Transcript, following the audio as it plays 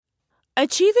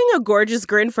Achieving a gorgeous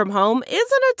grin from home isn't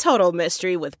a total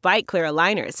mystery with Bite Clear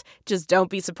aligners. Just don't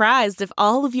be surprised if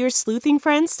all of your sleuthing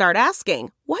friends start asking,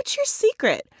 "What's your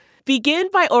secret?" Begin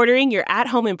by ordering your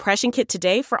at-home impression kit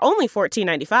today for only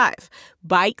 $14.95.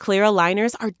 Bite Clear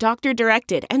aligners are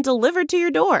doctor-directed and delivered to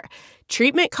your door.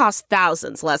 Treatment costs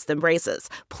thousands less than braces.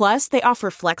 Plus, they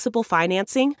offer flexible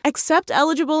financing, accept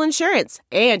eligible insurance,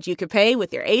 and you can pay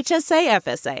with your HSA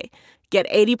FSA. Get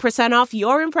 80% off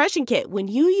your impression kit when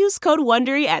you use code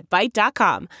WONDERY at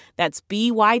Byte.com. That's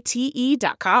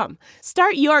BYTE.com.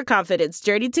 Start your confidence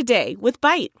journey today with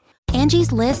Byte.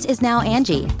 Angie's List is now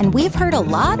Angie, and we've heard a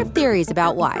lot of theories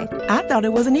about why. I thought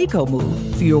it was an eco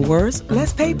move. Fewer words,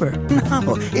 less paper.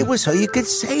 No, it was so you could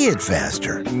say it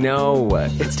faster. No,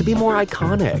 it's to be more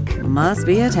iconic. Must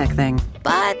be a tech thing.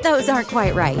 But those aren't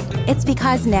quite right. It's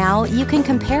because now you can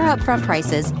compare upfront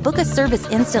prices, book a service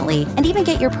instantly, and even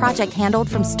get your project handled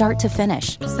from start to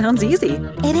finish. Sounds easy.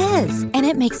 It is, and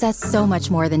it makes us so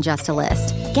much more than just a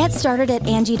list. Get started at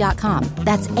Angie.com.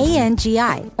 That's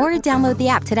ANGI, or download the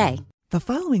app today. The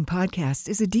following podcast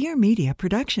is a Dear Media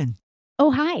production.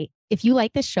 Oh, hi. If you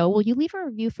like this show, will you leave a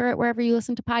review for it wherever you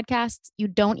listen to podcasts? You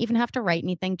don't even have to write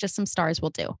anything, just some stars will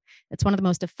do. It's one of the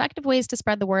most effective ways to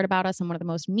spread the word about us and one of the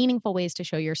most meaningful ways to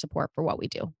show your support for what we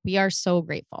do. We are so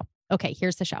grateful. Okay,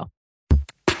 here's the show.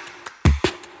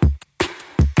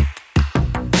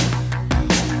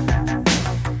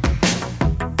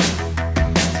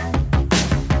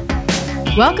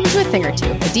 Welcome to A Thing or Two,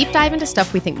 a deep dive into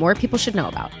stuff we think more people should know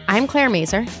about. I'm Claire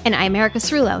Mazer. And I'm Erica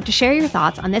Cerullo. To share your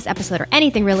thoughts on this episode or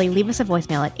anything really, leave us a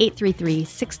voicemail at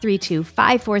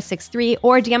 833-632-5463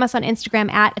 or DM us on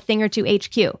Instagram at A Thing or Two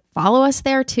HQ. Follow us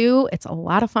there too. It's a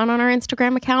lot of fun on our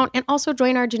Instagram account, and also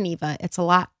join our Geneva. It's a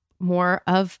lot more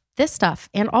of this stuff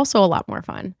and also a lot more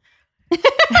fun.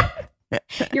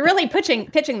 You're really pitching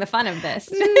the fun of this.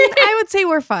 I would say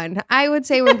we're fun. I would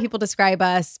say when people describe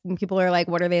us, when people are like,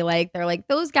 what are they like? They're like,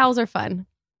 those gals are fun.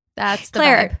 That's the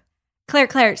vibe.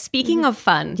 Claire, speaking of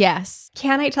fun. Yes.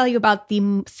 Can I tell you about the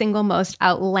single most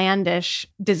outlandish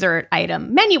dessert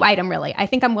menu item, really? I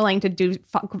think I'm willing to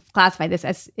classify this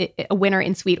as a winner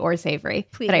in sweet or savory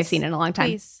that I've seen in a long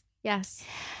time. Please. Yes.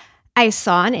 I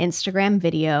saw an Instagram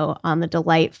video on the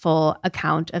delightful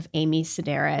account of Amy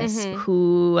Sedaris,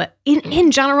 who,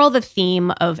 in general, the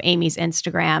theme of Amy's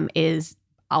Instagram is,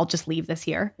 I'll just leave this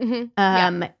here.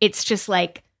 It's just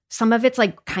like, some of it's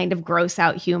like kind of gross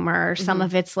out humor. Some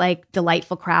of it's like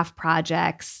delightful craft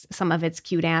projects. Some of it's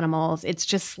cute animals. It's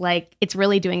just like, it's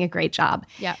really doing a great job.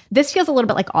 Yeah. This feels a little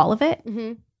bit like all of it.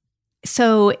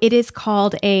 So it is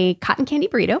called a cotton candy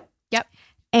burrito. Yep.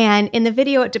 And in the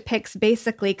video, it depicts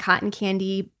basically cotton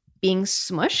candy being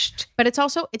smushed. But it's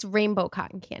rainbow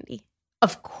cotton candy.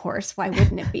 Of course, why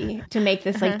wouldn't it be? To make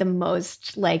this like the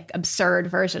most like absurd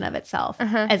version of itself.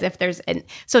 As if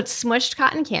so it's smushed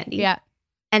cotton candy. Yeah.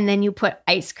 And then you put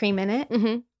ice cream in it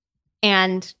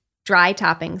and dry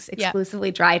toppings,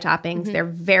 exclusively dry toppings. They're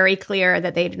very clear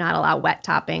that they do not allow wet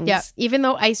toppings. Yeah. Even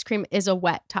though ice cream is a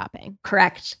wet topping.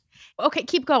 Correct. Okay,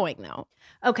 keep going though.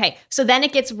 Okay, so then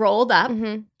it gets rolled up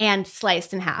and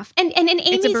sliced in half. And in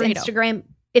Amy's Instagram,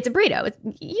 it's a burrito.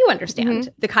 You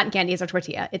understand. The cotton candy is a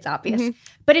tortilla. It's obvious.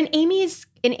 But in Amy's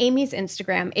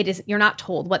Instagram, you're not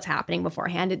told what's happening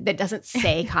beforehand. It doesn't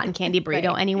say cotton candy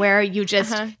burrito anywhere. You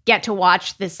just get to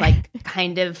watch this like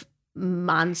kind of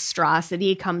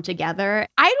monstrosity come together.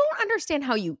 I don't understand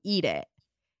how you eat it.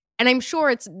 And I'm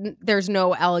sure there's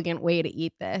no elegant way to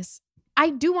eat this. I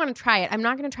do want to try it. I'm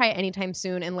not going to try it anytime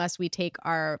soon unless we take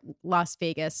our Las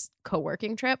Vegas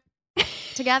co-working trip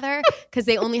together, because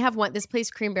they only have one. This place,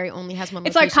 Creamberry, only has one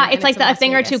location. It's like the A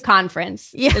Thing or Two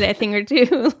conference. Yeah. A Thing or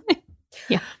Two.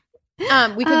 Yeah.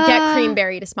 We could get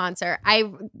Creamberry to sponsor.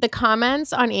 The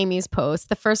comments on Amy's post,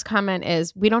 the first comment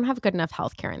is, "We don't have good enough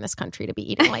healthcare in this country to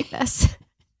be eating like this."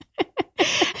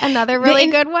 Another really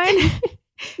good one.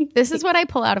 "This is what I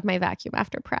pull out of my vacuum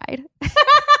after Pride."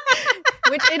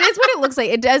 Which it is what it looks like.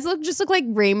 It does look like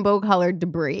rainbow colored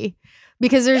debris,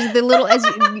 because there's the little, as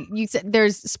you said,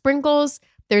 there's sprinkles,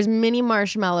 there's mini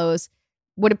marshmallows,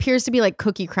 what appears to be like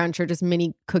cookie crunch or just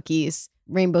mini cookies,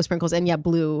 rainbow sprinkles, and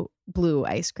blue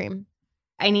ice cream.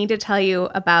 I need to tell you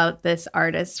about this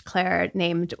artist, Claire,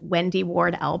 named Wendy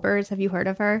Ward Albers. Have you heard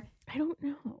of her? I don't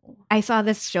know. I saw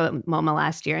this show at MoMA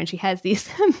last year, and she has these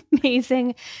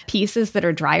amazing pieces that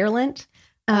are dryer lint.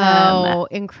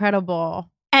 Incredible.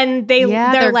 And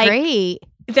they're like great.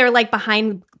 They're like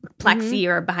behind plexi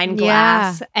or behind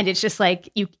glass, and it's just like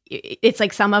it's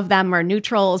like some of them are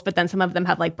neutrals, but then some of them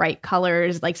have like bright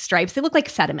colors, like stripes. They look like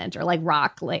sediment or like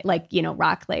rock,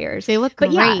 rock layers. They look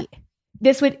great.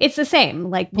 It's the same,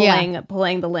 like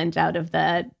pulling the lint out of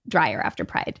the dryer after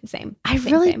Pride. Same. I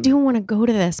really do want to go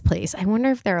to this place. I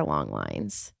wonder if there are long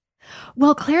lines.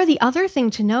 Well, Claire, the other thing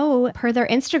to know per their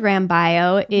Instagram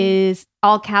bio is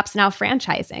all caps now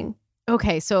franchising.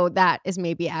 Okay, so that is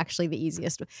maybe actually the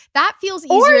easiest. That feels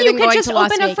easier or you than could going just to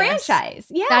Las open Vegas. a franchise.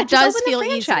 Yeah, that does open a feel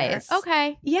franchise. easier.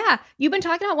 Okay. Yeah, you've been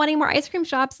talking about wanting more ice cream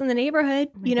shops in the neighborhood.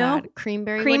 Oh my God.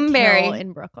 Creamberry would kill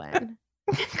in Brooklyn.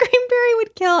 Creamberry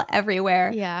would kill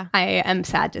everywhere. Yeah. I am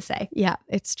sad to say. Yeah,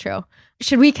 it's true.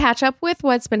 Should we catch up with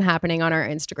what's been happening on our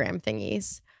Instagram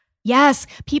thingies? Yes,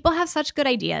 people have such good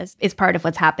ideas is part of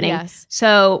what's happening. Yes.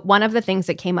 So one of the things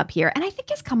that came up here, and I think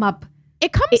has come up.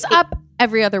 It comes up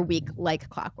every other week like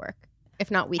clockwork,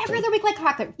 if not weekly. Every other week like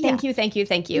clockwork. Thank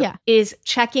you. Yeah. Is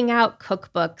checking out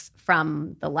cookbooks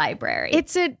from the library.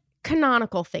 It's a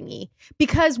canonical thingy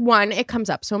because one, it comes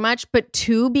up so much, but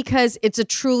two, because it's a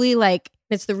truly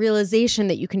it's the realization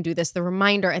that you can do this, the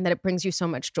reminder, and that it brings you so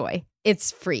much joy.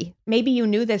 It's free. Maybe you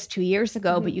knew this 2 years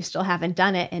ago, but you still haven't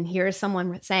done it. And here's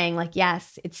someone saying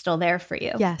yes, it's still there for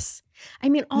you. Yes. I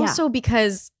mean, also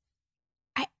because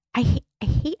I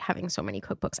hate having so many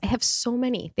cookbooks. I have so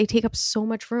many. They take up so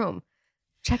much room.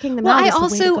 Checking them out is the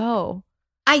way to go.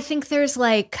 I think there's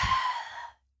the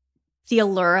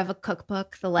allure of a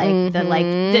cookbook,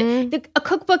 a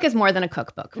cookbook is more than a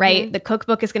cookbook, right? Mm-hmm. The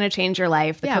cookbook is going to change your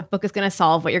life. The cookbook is going to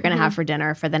solve what you're going to have for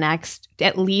dinner for the next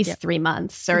at least 3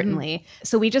 months, certainly.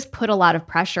 So we just put a lot of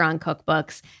pressure on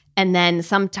cookbooks. And then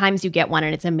sometimes you get one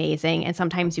and it's amazing. And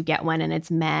sometimes you get one and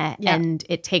it's meh. Yeah. And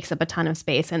it takes up a ton of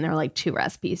space. And there are 2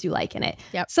 recipes you like in it.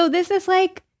 Yep. So this is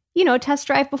test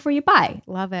drive before you buy.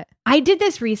 Love it. I did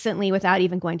this recently without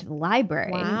even going to the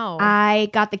library. Wow. I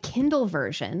got the Kindle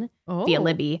version via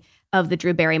Libby of the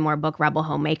Drew Barrymore book, Rebel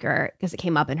Homemaker, because it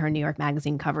came up in her New York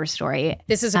Magazine cover story.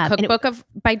 This is a cookbook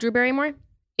by Drew Barrymore?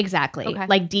 Exactly.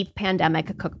 Okay. Deep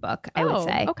pandemic cookbook, I would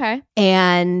say. Okay.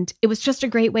 And it was just a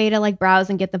great way to browse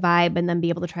and get the vibe and then be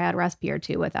able to try out a recipe or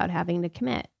two without having to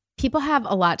commit. People have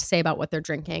a lot to say about what they're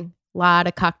drinking. A lot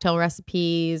of cocktail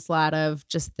recipes, a lot of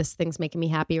just this thing's making me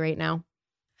happy right now.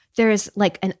 There's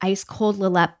an ice cold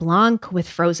Lillet Blanc with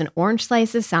frozen orange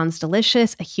slices. Sounds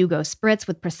delicious. A Hugo Spritz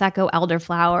with Prosecco,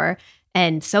 elderflower,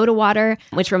 and soda water,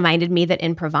 which reminded me that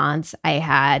in Provence, I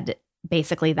had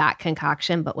basically that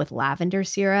concoction, but with lavender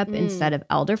syrup instead of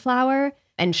elderflower,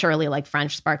 and surely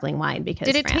French sparkling wine because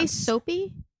Did it France. taste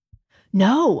soapy?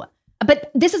 No.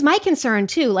 But this is my concern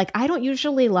too. I don't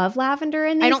usually love lavender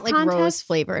in these I don't like contests. rose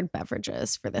flavored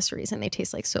beverages for this reason. They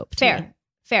taste like soap to me.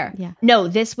 Fair. Yeah. No,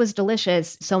 this was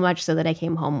delicious, so much so that I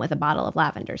came home with a bottle of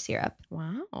lavender syrup.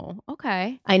 Wow.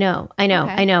 Okay. I know.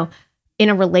 Okay. In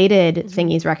a related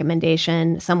Thingies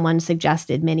recommendation, someone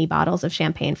suggested mini bottles of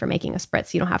champagne for making a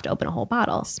spritz. You don't have to open a whole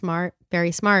bottle. Smart.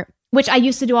 Very smart. Which I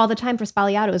used to do all the time for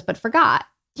Sbagliatos, but forgot.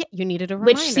 Yeah, you needed a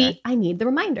reminder. I need the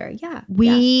reminder. Yeah.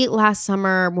 We, last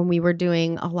summer, when we were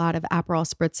doing a lot of Aperol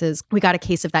spritzes, we got a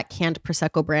case of that canned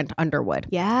Prosecco brand Underwood.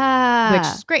 Yeah.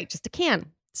 Which is great. Just a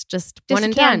can. It's just Just one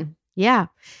and a can. done. Yeah.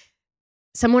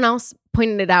 Someone else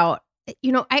pointed it out.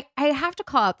 I have to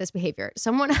call out this behavior.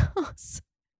 Someone else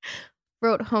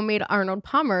wrote homemade Arnold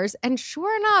Palmer's, and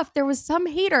sure enough, there was some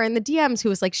hater in the DMs who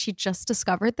was like, she just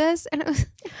discovered this. And it was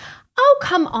Oh,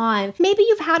 come on. Maybe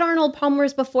you've had Arnold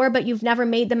Palmer's before, but you've never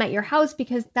made them at your house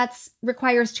because that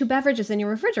requires 2 beverages in your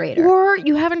refrigerator. Or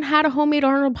you haven't had a homemade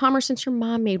Arnold Palmer since your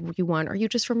mom made you one, or you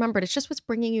just remembered. It's just what's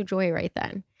bringing you joy right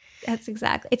then. That's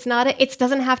exactly. It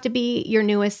doesn't have to be your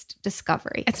newest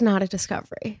discovery. It's not a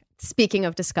discovery. Speaking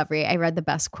of discovery, I read the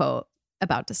best quote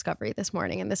about discovery this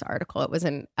morning in this article. It was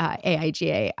an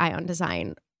AIGA Ion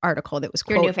Design article that was,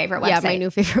 quote, your new favorite website. Yeah, my new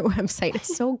favorite website.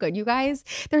 It's so good, you guys.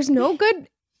 There's no good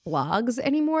blogs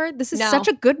anymore. This is such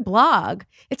a good blog.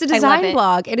 It's a design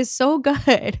blog. It is so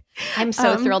good. I'm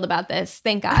so thrilled about this.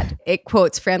 Thank God. It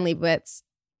quotes Fran Lebowitz,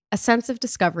 a sense of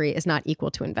discovery is not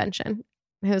equal to invention.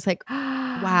 And I was like,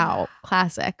 wow,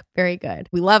 classic. Very good.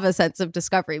 We love a sense of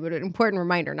discovery, but an important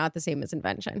reminder, not the same as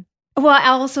invention. Well, I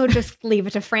also just leave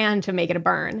it to Fran to make it a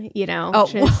burn,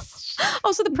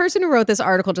 Also, the person who wrote this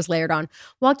article just layered on,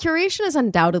 while curation is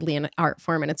undoubtedly an art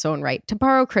form in its own right, to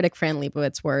borrow critic Fran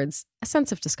Lebowitz's words, a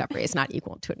sense of discovery is not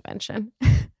equal to invention.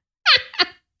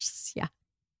 Yeah.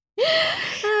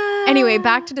 Anyway,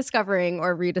 back to discovering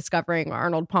or rediscovering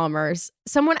Arnold Palmer's.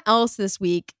 Someone else this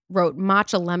week wrote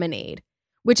matcha lemonade,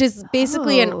 which is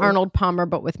basically an Arnold Palmer,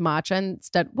 but with matcha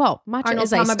instead. Well, matcha Arnold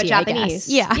is Palmer, iced but tea, Japanese.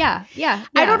 I guess. Yeah.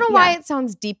 I don't know why it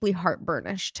sounds deeply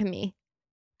heartburnish to me.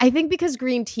 I think because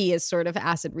green tea is sort of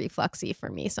acid refluxy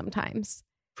for me sometimes.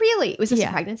 Really? Was this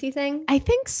a pregnancy thing? I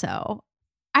think so.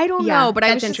 I don't know, but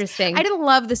that's interesting. I didn't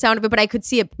love the sound of it, but I could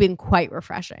see it being quite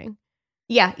refreshing.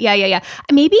 Yeah.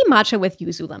 Maybe matcha with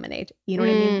yuzu lemonade. You know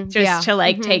what I mean? Just to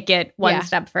like take it one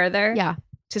step further. Yeah.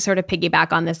 To sort of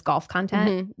piggyback on this golf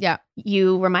content. Yeah.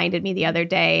 You reminded me the other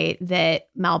day that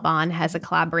Malbon has a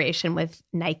collaboration with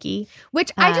Nike.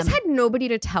 Which I just had nobody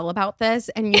to tell about this.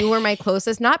 And you were my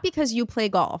closest, not because you play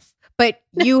golf, but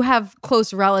you have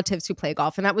close relatives who play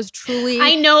golf. And that was truly.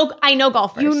 I know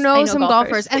golfers. You know some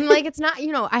golfers. And like, it's not,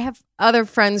 I have other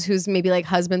friends whose maybe like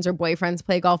husbands or boyfriends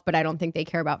play golf, but I don't think they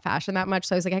care about fashion that much.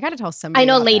 So I was like, I got to tell somebody. I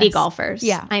know lady this. golfers.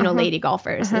 Yeah. I know lady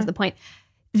golfers is the point.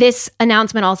 This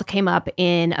announcement also came up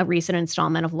in a recent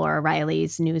installment of Laura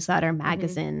Riley's newsletter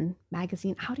magazine.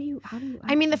 How do you?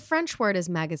 I mean, the French word is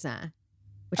magasin,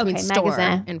 which means store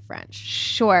magasin in French.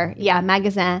 Sure. Yeah,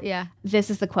 magasin. Yeah. This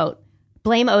is the quote.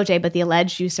 Blame OJ, but the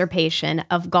alleged usurpation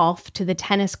of golf to the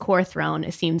tennis core throne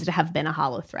seems to have been a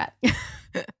hollow threat. I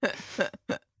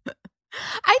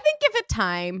think give it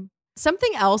time.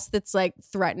 Something else that's like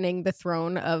threatening the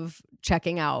throne of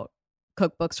checking out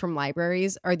cookbooks from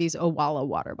libraries are these Owala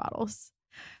water bottles.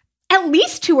 At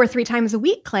least 2 or 3 times a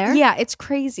week, Claire. Yeah, it's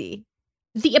crazy.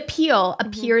 The appeal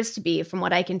appears to be, from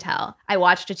what I can tell, I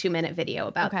watched a 2-minute video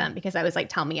about them because I was like,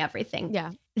 tell me everything.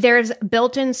 Yeah. There's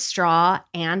built-in straw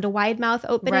and a wide mouth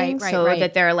opening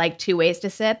that there are like 2 ways to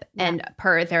sip. Yeah. And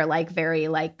per their like very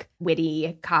like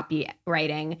witty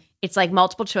copywriting, it's like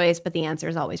multiple choice, but the answer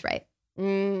is always right.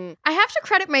 I have to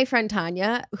credit my friend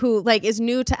Tanya, who like is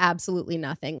new to absolutely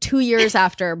nothing. 2 years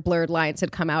after Blurred Lines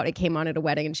had come out, it came on at a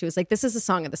wedding, and she was like, "This is the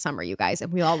song of the summer, you guys."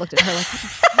 And we all looked at her like, "What the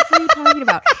fuck are you talking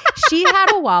about?" She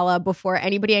had a Walla before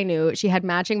anybody I knew. She had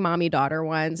matching mommy-daughter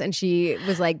ones, and she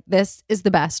was like, "This is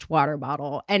the best water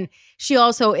bottle." And she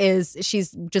also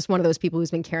she's just one of those people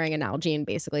who's been carrying an Nalgene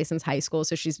basically since high school.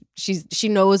 So she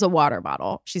knows a water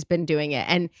bottle. She's been doing it,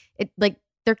 and it like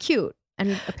they're cute.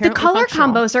 And the color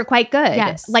combos are quite good.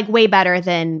 Yes. Like way better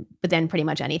than pretty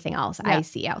much anything else I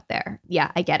see out there.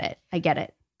 Yeah, I get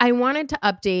it. I wanted to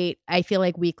update. I feel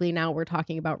like weekly now we're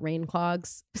talking about rain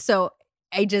clogs. So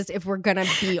if we're going to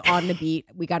be on the beat,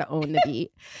 we got to own the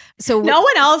beat. So no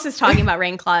one else is talking about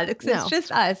rain clogs. It's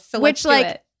just us. So which let's do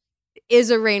it. Is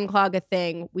a rain clog a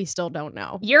thing? We still don't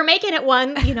know. You're making it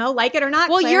one, like it or not.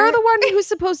 Well, Claire. You're the one who's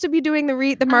supposed to be doing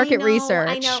the market research.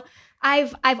 I know.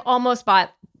 I've almost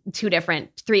bought 2 to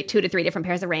 3 different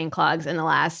pairs of rain clogs in the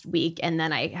last week, and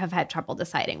then I have had trouble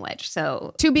deciding which.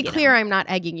 So to be clear, I'm not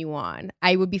egging you on.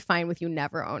 I would be fine with you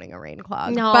never owning a rain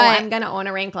clog. No, but I'm gonna own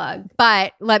a rain clog.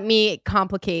 But let me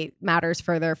complicate matters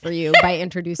further for you by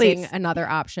introducing another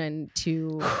option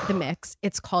to the mix.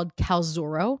 It's called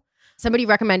Calzuro. Somebody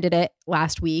recommended it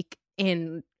last week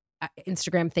in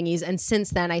Instagram thingies, and since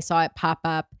then I saw it pop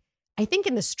up. I think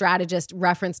in the Strategist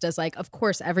referenced as like, of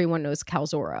course, everyone knows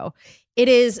Calzuro. It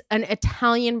is an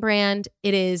Italian brand.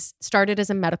 It is started as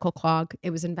a medical clog.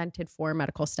 It was invented for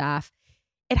medical staff.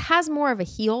 It has more of a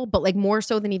heel, but like more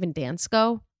so than even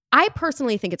Dansko. I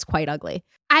personally think it's quite ugly.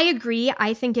 I agree.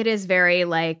 I think it is very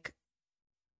like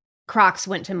Crocs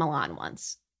went to Milan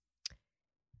once.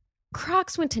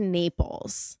 Crocs went to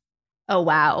Naples. Oh,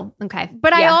 wow. Okay.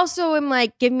 But I also am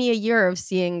like, give me a year of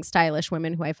seeing stylish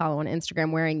women who I follow on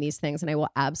Instagram wearing these things, and I will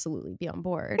absolutely be on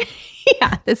board.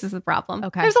 Yeah, this is the problem.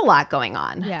 Okay. There's a lot going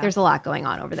on. Yeah. There's a lot going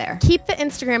on over there. Keep the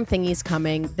Instagram thingies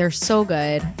coming. They're so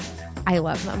good. I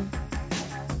love them.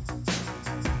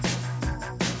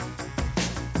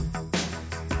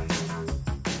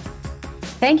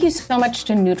 Thank you so much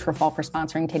to Nutrafol for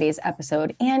sponsoring today's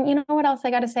episode. And you know what else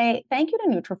I got to say? Thank you to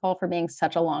Nutrafol for being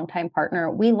such a longtime partner.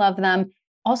 We love them.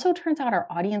 Also, turns out our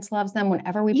audience loves them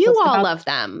whenever we You all love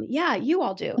them. Yeah, you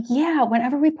all do. Yeah,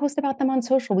 whenever we post about them on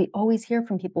social, we always hear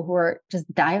from people who are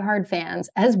just diehard fans,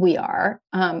 as we are,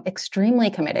 extremely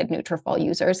committed Nutrafol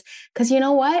users. Because you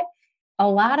know what? A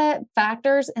lot of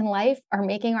factors in life are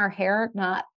making our hair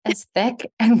not as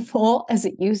thick and full as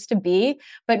it used to be,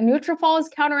 but Nutrafol is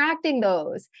counteracting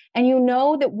those. And you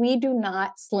know that we do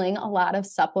not sling a lot of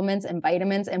supplements and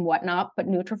vitamins and whatnot, but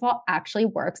Nutrafol actually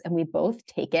works, and we both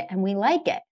take it and we like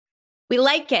it. We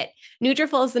like it.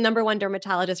 Nutrafol is the #1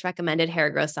 dermatologist recommended hair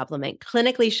growth supplement,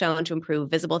 clinically shown to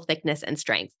improve visible thickness and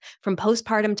strength from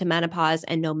postpartum to menopause.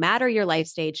 And no matter your life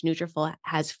stage, Nutrafol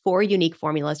has 4 unique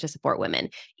formulas to support women.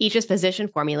 Each is physician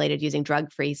formulated using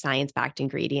drug-free, science-backed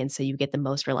ingredients, so you get the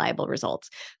most reliable results.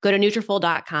 Go to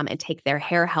Nutrafol.com and take their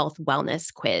hair health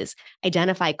wellness quiz.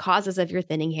 Identify causes of your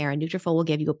thinning hair, and Nutrafol will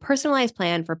give you a personalized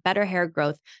plan for better hair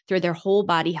growth through their whole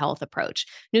body health approach.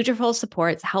 Nutrafol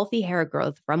supports healthy hair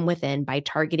growth from within women by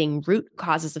targeting root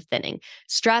causes of thinning: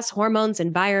 stress, hormones,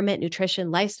 environment,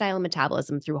 nutrition, lifestyle, and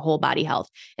metabolism through whole body health.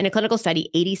 In a clinical study,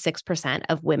 86%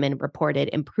 of women reported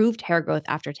improved hair growth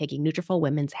after taking Nutrafol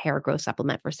Women's Hair Growth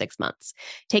Supplement for 6 months.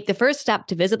 Take the first step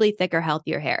to visibly thicker,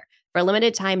 healthier hair. For a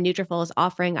limited time, Nutrafol is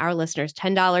offering our listeners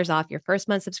 $10 off your first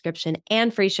month subscription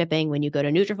and free shipping when you go to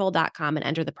Nutrafol.com and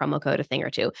enter the promo code A Thing or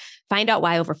Two. Find out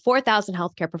why over 4,000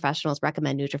 healthcare professionals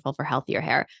recommend Nutrafol for healthier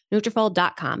hair.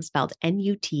 Nutrafol.com, spelled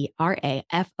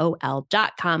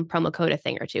Nutrafol.com, promo code A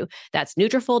Thing or Two. That's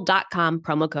Nutrafol.com,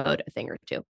 promo code A Thing or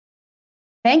Two.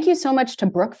 Thank you so much to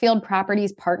Brookfield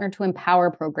Properties Partner to Empower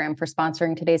program for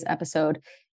sponsoring today's episode.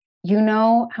 You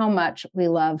know how much we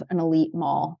love an elite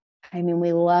mall. I mean,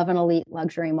 we love an elite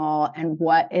luxury mall, and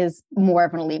what is more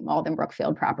of an elite mall than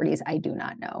Brookfield Properties? I do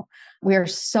not know. We are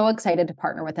so excited to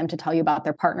partner with them to tell you about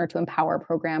their Partner to Empower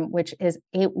program, which is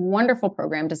a wonderful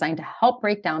program designed to help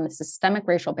break down the systemic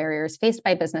racial barriers faced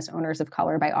by business owners of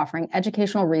color by offering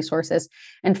educational resources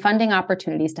and funding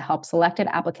opportunities to help selected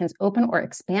applicants open or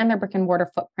expand their brick and mortar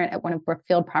footprint at one of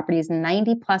Brookfield Properties'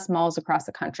 90 plus malls across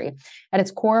the country. At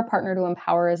its core, Partner to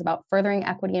Empower is about furthering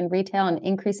equity in retail and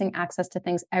increasing access to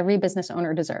things every business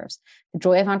owner deserves: the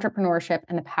joy of entrepreneurship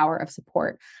and the power of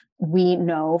support. We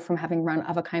know from having run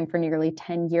Of a Kind for nearly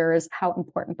 10 years how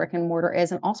important brick and mortar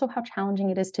is, and also how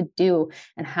challenging it is to do,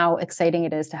 and how exciting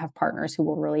it is to have partners who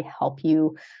will really help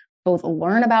you both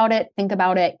learn about it, think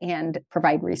about it, and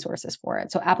provide resources for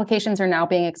it. So applications are now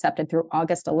being accepted through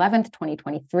August 11th,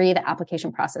 2023. The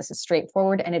application process is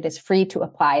straightforward and it is free to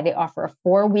apply. They offer a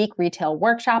 4-week retail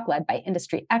workshop led by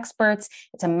industry experts.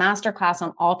 It's a masterclass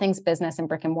on all things business and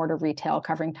brick and mortar retail,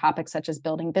 covering topics such as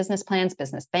building business plans,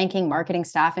 business banking, marketing,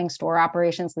 staffing, store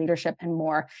operations, leadership, and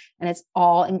more. And it's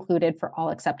all included for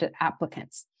all accepted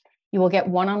applicants. You will get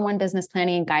one-on-one business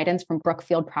planning and guidance from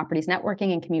Brookfield Properties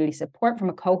networking and community support from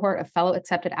a cohort of fellow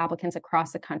accepted applicants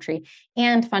across the country,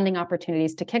 and funding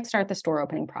opportunities to kickstart the store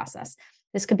opening process.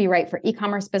 This could be right for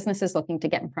e-commerce businesses looking to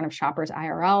get in front of shoppers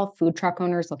IRL, food truck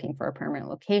owners looking for a permanent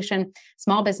location,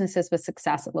 small businesses with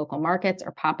success at local markets,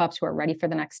 or pop-ups who are ready for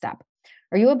the next step.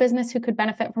 Are you a business who could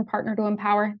benefit from Partner to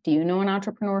Empower? Do you know an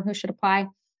entrepreneur who should apply?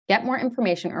 Get more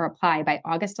information or apply by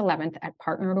August 11th at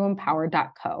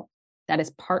partnertoempower.co. That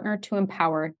is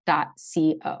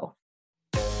partnertoempower.co.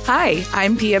 Hi,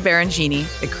 I'm Pia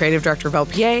Barangini, the creative director of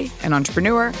LPA, an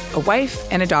entrepreneur, a wife,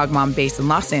 and a dog mom based in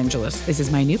Los Angeles. This is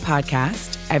my new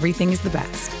podcast, Everything is the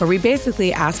Best, where we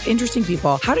basically ask interesting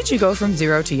people, how did you go from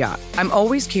zero to yacht? I'm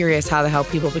always curious how the hell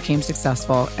people became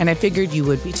successful, and I figured you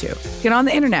would be too. Get on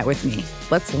the internet with me.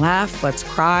 Let's laugh, let's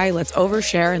cry, let's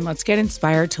overshare, and let's get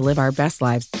inspired to live our best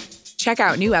lives. Check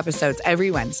out new episodes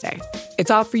every Wednesday.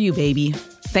 It's all for you, baby.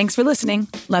 Thanks for listening.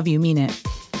 Love you, mean it.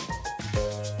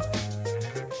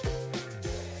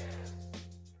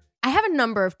 I have a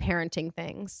number of parenting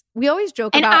things. We always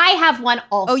joke and about. And I have one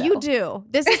also. Oh, you do.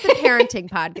 This is the parenting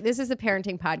This is the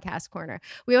parenting podcast corner.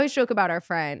 We always joke about our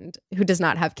friend who does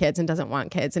not have kids and doesn't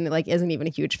want kids and like isn't even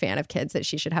a huge fan of kids, that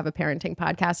she should have a parenting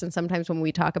podcast. And sometimes when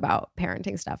we talk about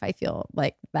parenting stuff, I feel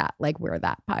like that, like we're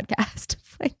that podcast.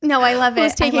 Like, no, I love it.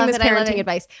 Who's taking this parenting it.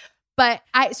 advice? But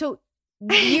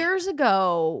years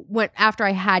ago, after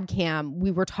I had Cam,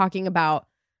 we were talking about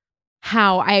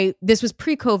how this was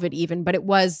pre-COVID even, but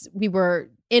we were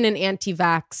in an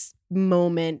anti-vax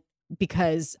moment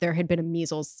because there had been a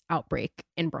measles outbreak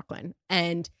in Brooklyn.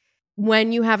 And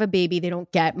when you have a baby, they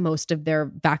don't get most of their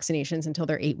vaccinations until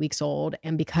they're 8 weeks old.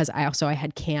 And because I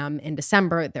had Cam in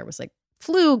December, there was like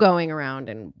flu going around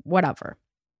and whatever.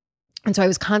 And so I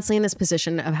was constantly in this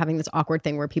position of having this awkward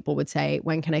thing where people would say,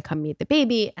 when can I come meet the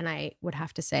baby? And I would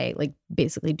have to say, like,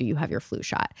 basically, do you have your flu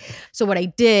shot? So what I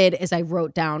did is I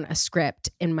wrote down a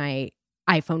script in my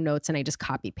iPhone notes and I just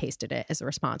copy pasted it as a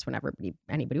response whenever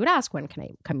anybody would ask, when can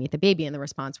I come meet the baby? And the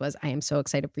response was, I am so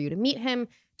excited for you to meet him.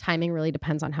 Timing really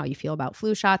depends on how you feel about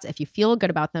flu shots. If you feel good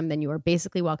about them, then you are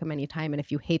basically welcome anytime. And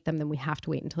if you hate them, then we have to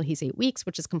wait until he's 8 weeks,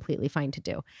 which is completely fine to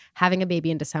do. Having a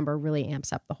baby in December really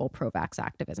amps up the whole pro-vax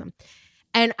activism.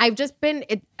 And I've just been,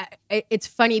 it's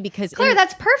funny because— Claire,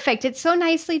 that's perfect. It's so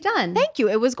nicely done. Thank you.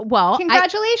 It was, well—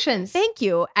 Congratulations. Thank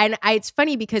you. And it's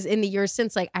funny because in the years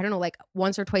since, like, I don't know, like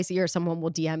once or twice a year, someone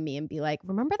will DM me and be like,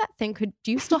 remember that thing? Do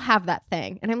you still have that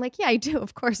thing? And I'm like, yeah, I do.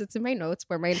 Of course. It's in my notes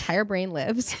where my entire brain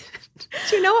lives.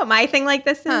 Do you know what my thing like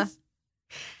this is?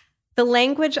 The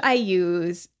language I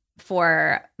use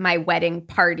for my wedding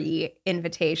party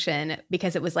invitation,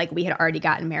 because it was like we had already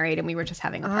gotten married and we were just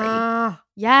having a party.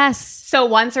 Yes. So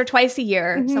once or twice a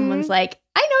year, someone's like,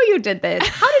 I know you did this.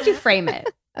 How did you frame it?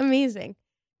 Amazing.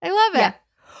 I love it.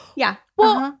 Yeah.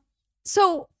 Well,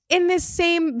 so in this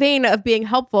same vein of being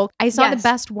helpful, I saw Yes. the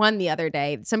best one the other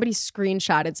day. Somebody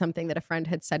screenshotted something that a friend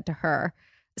had said to her.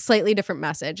 Slightly different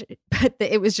message, but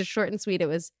it was just short and sweet. It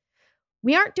was,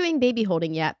 "We aren't doing baby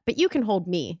holding yet, but you can hold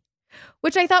me,"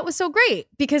 which I thought was so great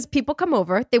because people come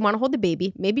over, they want to hold the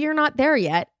baby. Maybe you're not there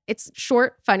yet. It's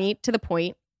short, funny, to the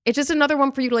point. It's just another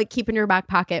one for you to like keep in your back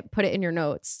pocket, put it in your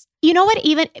notes. You know what?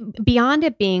 Even beyond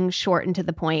it being short and to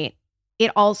the point,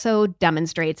 it also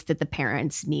demonstrates that the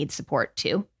parents need support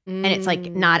too. And it's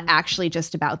like not actually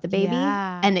just about the baby,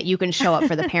 and that you can show up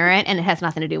for the parent and it has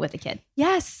nothing to do with the kid.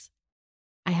 Yes.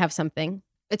 I have something.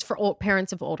 It's for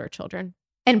parents of older children.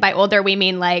 And by older, we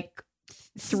mean like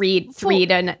three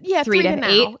to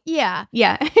 8. Yeah.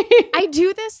 Yeah. I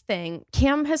do this thing.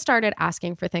 Cam has started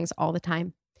asking for things all the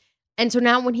time. And so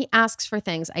now when he asks for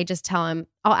things, I just tell him,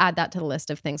 I'll add that to the list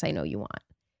of things I know you want.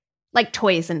 Like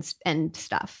toys and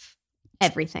stuff.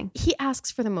 Everything. He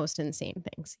asks for the most insane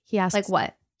things. He asks, like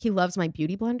what? He loves my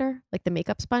beauty blender, like the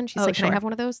makeup sponge. He's Oh, like, can I sure. have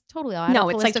one of those? Totally. I'll add No,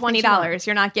 it to it's the like list of things you want. $20.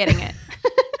 You're not getting it.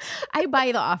 I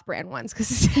buy the off-brand ones because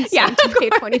it's insane to pay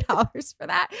 $20 for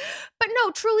that. But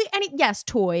no, truly, yes,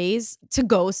 toys to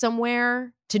go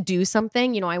somewhere, to do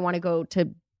something. You know, I want to go to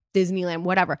Disneyland,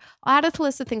 whatever. I'll add it to the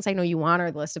list of things I know you want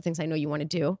or the list of things I know you want to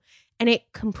do. And it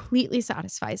completely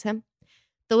satisfies him.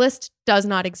 The list does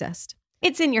not exist.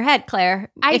 It's in your head,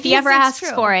 Claire. If he ever asks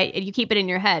for it, you keep it in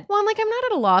your head. Well, I'm not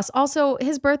at a loss. Also,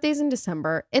 his birthday's in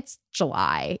December. It's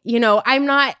July. You know, I'm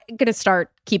not going to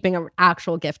start keeping an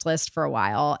actual gift list for a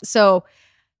while. So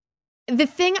the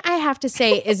thing I have to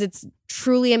say is it's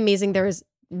truly amazing. There is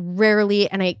rarely,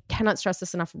 and I cannot stress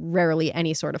this enough, rarely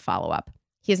any sort of follow-up.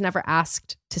 He has never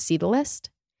asked to see the list.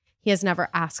 He has never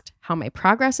asked how my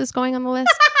progress is going on the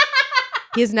list.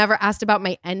 He has never asked about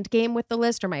my end game with the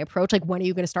list or my approach. Like, when are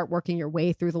you going to start working your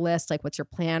way through the list? Like, what's your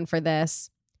plan for this?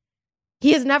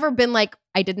 He has never been like,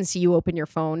 I didn't see you open your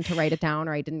phone to write it down,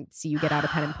 or I didn't see you get out a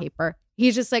pen and paper.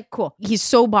 He's just like, cool. He's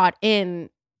so bought in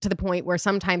to the point where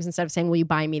sometimes instead of saying, will you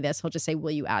buy me this? He'll just say,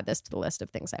 will you add this to the list of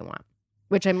things I want?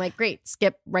 Which I'm like, great,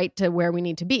 skip right to where we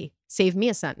need to be. Save me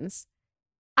a sentence.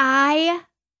 I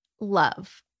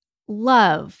love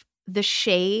the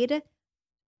shade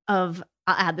of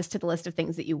I'll add this to the list of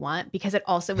things that you want, because it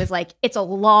also is like, it's a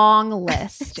long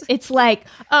list. It's like,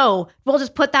 oh, we'll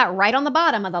just put that right on the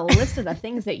bottom of the list of the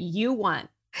things that you want.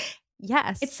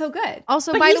 Yes. It's so good.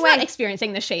 Also, but by he's the way, not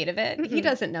experiencing the shade of it. He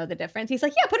doesn't know the difference. He's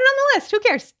like, yeah, put it on the list. Who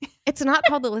cares? It's not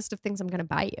called the list of things I'm going to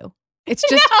buy you. It's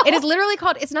just, it is literally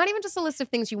called, it's not even just a list of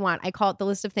things you want. I call it the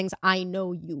list of things I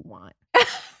know you want.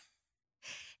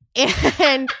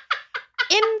 And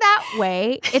in that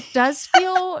way, it does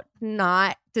feel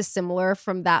not dissimilar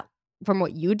from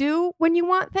what you do when you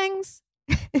want things.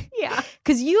 Yeah.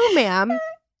 Because you, ma'am,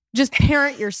 just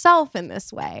parent yourself in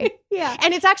this way. Yeah.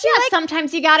 And it's actually like,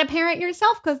 sometimes you got to parent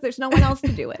yourself because there's no one else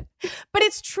to do it. But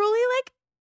it's truly like,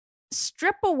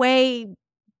 strip away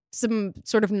some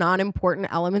sort of non-important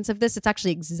elements of this. It's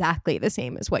actually exactly the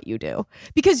same as what you do,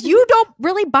 because you don't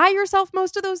really buy yourself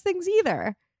most of those things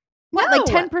either. What, No,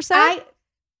 like 10%?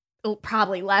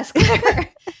 Probably less.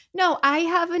 No, I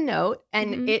have a note,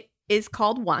 and it is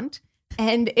called want,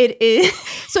 and it is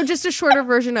So just a shorter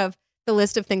version of the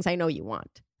list of things I know you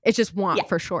want. It's just want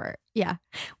for short. Yeah.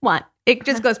 want. It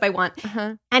just goes by want.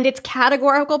 And it's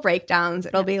categorical breakdowns.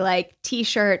 It'll be like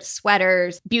t-shirts,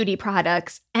 sweaters, beauty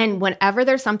products. And whenever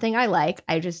there's something I like,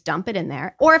 I just dump it in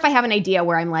there. Or if I have an idea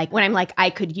where when I'm like, I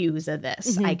could use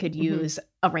this, I could use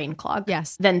a rain clog.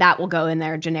 Yes. Then that will go in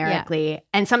there generically. Yeah.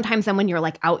 And sometimes then when you're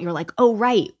like out, you're like, oh,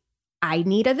 right, I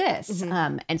need a this.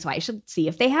 And so I should see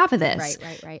if they have a this.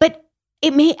 Right. But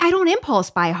I don't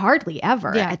impulse buy hardly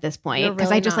ever at this point,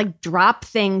 because I just like drop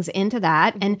things into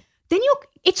that. And then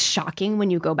it's shocking when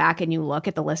you go back and you look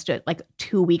at the list at like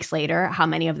 2 weeks later, how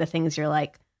many of the things you're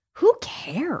like, who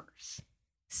cares?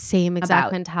 Same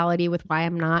exact mentality with why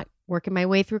I'm not working my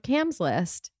way through Cam's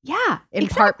list. Yeah. In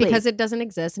part because it doesn't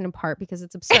exist, and in part because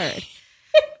it's absurd.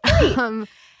 And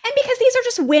because these are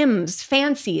just whims,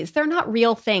 fancies. They're not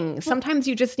real things. Sometimes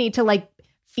you just need to like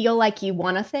feel like you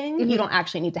want a thing. You don't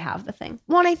actually need to have the thing.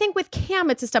 Well, and I think with Cam,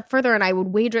 it's a step further, and I would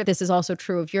wager this is also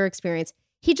true of your experience.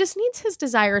 He just needs his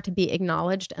desire to be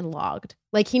acknowledged and logged.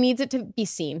 Like, he needs it to be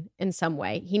seen in some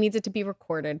way. He needs it to be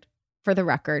recorded for the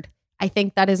record. I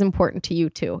think that is important to you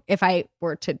too. If I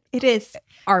were to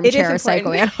armchair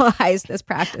psychoanalyze this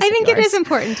practice, I think it is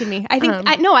important to me. I think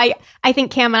I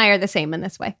think Cam and I are the same in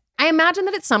this way. I imagine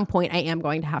that at some point I am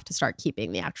going to have to start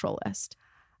keeping the actual list.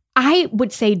 I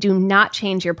would say do not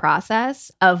change your process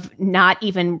of not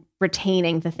even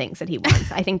retaining the things that he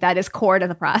wants. I think that is core to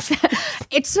the process.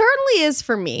 It certainly is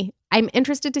for me. I'm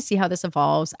interested to see how this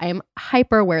evolves. I am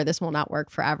hyper aware this will not work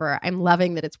forever. I'm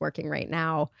loving that it's working right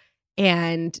now.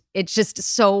 And it's just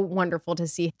so wonderful to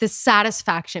see the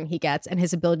satisfaction he gets and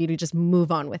his ability to just move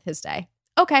on with his day.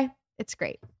 Okay, it's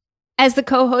great. As the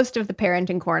co-host of the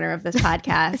Parenting Corner of this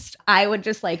podcast, I would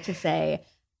just like to say,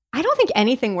 I don't think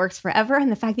anything works forever.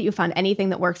 And the fact that you found anything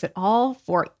that works at all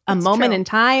for a moment in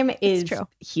time is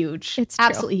huge. It's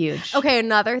absolutely huge. Okay,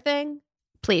 another thing.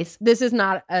 Please. This is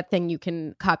not a thing you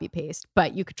can copy paste,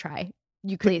 but you could try.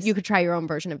 You could try your own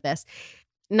version of this.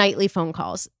 Nightly phone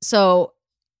calls. So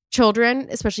children,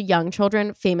 especially young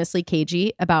children, famously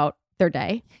cagey about their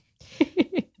day.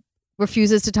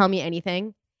 Refuses to tell me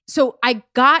anything. So I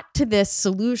got to this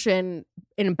solution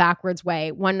in a backwards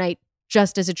way. One night,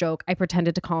 just as a joke, I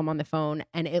pretended to call him on the phone,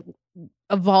 and it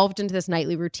evolved into this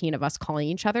nightly routine of us calling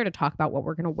each other to talk about what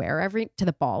we're going to wear to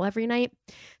the ball every night.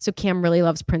 So Cam really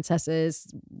loves princesses,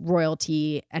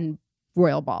 royalty, and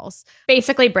royal balls.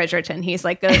 Basically Bridgerton. He's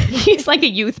like a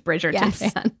youth Bridgerton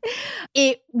fan.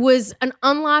 It was an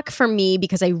unlock for me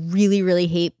because I really, really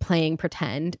hate playing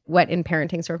pretend. What in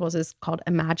parenting circles is called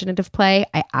imaginative play.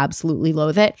 I absolutely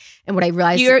loathe it. And what I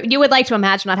realized, you would like to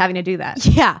imagine not having to do that.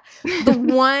 Yeah. The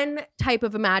one type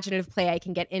of imaginative play I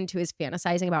can get into is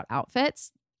fantasizing about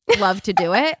outfits. Love to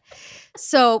do it.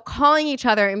 So calling each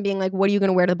other and being like, what are you going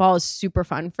to wear to the ball is super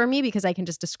fun for me because I can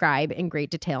just describe in great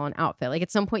detail an outfit. Like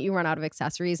at some point you run out of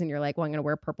accessories and you're like, well, I'm going to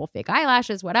wear purple fake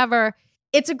eyelashes, whatever.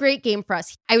 It's a great game for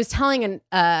us. I was telling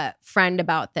a friend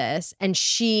about this and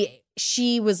she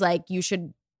was like, you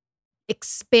should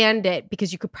expand it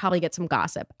because you could probably get some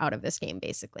gossip out of this game,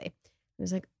 basically. I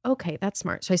was like, okay, that's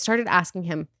smart. So I started asking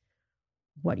him,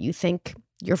 what do you think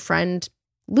your friend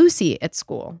Lucy at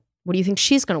school, what do you think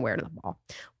she's going to wear to the ball?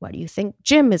 What do you think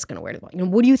Jim is going to wear to the ball?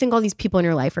 What do you think all these people in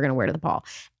your life are going to wear to the ball?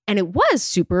 And it was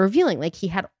super revealing. Like he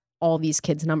had all these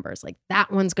kids' numbers. Like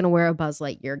that one's going to wear a Buzz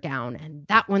Lightyear gown and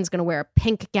that one's going to wear a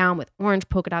pink gown with orange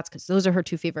polka dots because those are her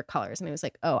two favorite colors. And I was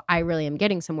like, oh, I really am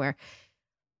getting somewhere.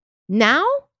 Now,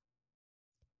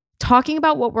 talking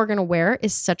about what we're going to wear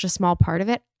is such a small part of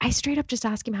it. I straight up just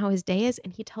ask him how his day is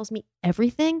and he tells me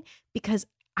everything because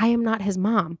I am not his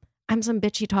mom. I'm some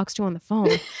bitch he talks to on the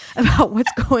phone about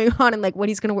what's going on and like what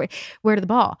he's going to wear to the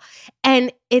ball.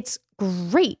 And it's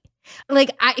great. Like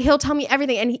he'll tell me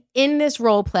everything. And in this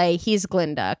role play, he's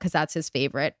Glinda because that's his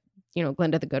favorite,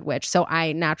 Glinda the Good Witch. So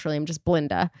I naturally am just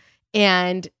Blinda.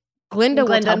 And Glinda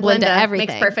will tell Blinda everything.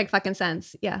 Makes perfect fucking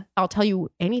sense. Yeah. I'll tell you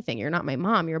anything. You're not my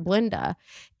mom. You're Blinda.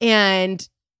 And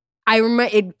I remember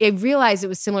it realized it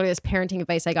was similar to this parenting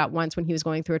advice I got once when he was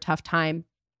going through a tough time.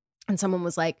 And someone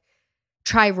was like,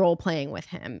 try role playing with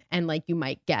him and like you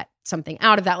might get something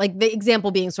out of that. Like the example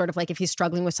being sort of like if he's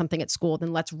struggling with something at school,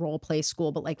 then let's role play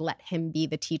school, but like let him be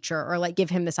the teacher or like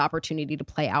give him this opportunity to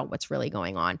play out what's really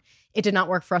going on. It did not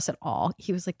work for us at all.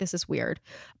 He was like, this is weird.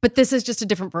 But this is just a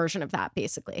different version of that,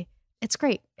 basically. It's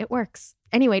great. It works.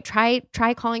 Anyway, try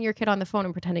calling your kid on the phone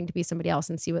and pretending to be somebody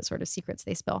else and see what sort of secrets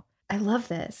they spill. I love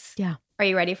this. Yeah. Are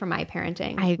you ready for my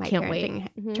parenting? I my can't parenting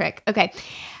wait. Trick. Okay.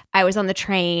 I was on the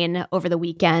train over the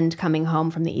weekend coming home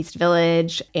from the East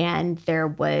Village, and there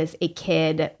was a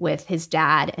kid with his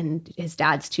dad and his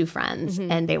dad's two friends,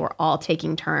 and they were all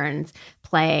taking turns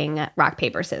playing rock,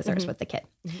 paper, scissors with the kid.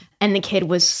 And the kid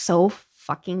was so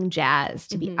fucking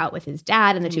jazzed to be out with his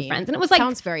dad and the two friends. And it was like,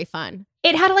 sounds very fun.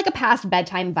 It had like a past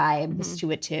bedtime vibes to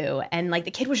it too. And like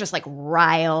the kid was just like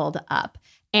riled up.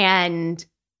 And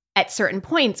at certain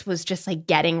points was just like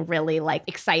getting really like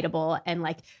excitable and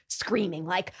like screaming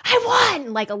like, I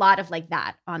won! Like a lot of like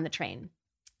that on the train.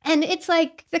 And it's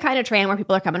like the kind of train where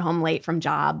people are coming home late from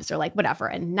jobs or like whatever.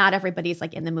 And not everybody's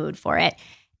like in the mood for it.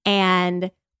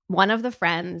 And one of the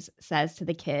friends says to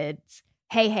the kids,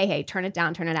 hey, turn it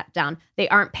down. They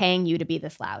aren't paying you to be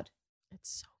this loud. It's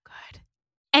so good.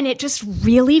 And it just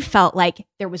really felt like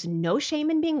there was no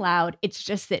shame in being loud. It's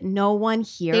just that no one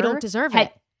here. They don't deserve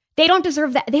it. They don't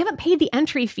deserve that. They haven't paid the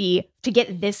entry fee to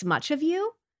get this much of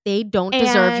you. They don't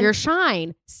deserve your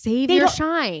shine. Save your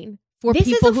shine for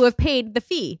people who have paid the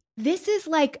fee. This is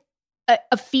like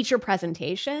a feature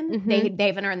presentation. They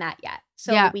haven't earned that yet.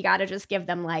 So we got to just give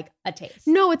them like a taste.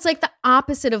 No, it's like the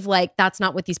opposite of like, that's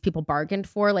not what these people bargained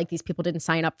for. Like these people didn't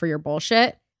sign up for your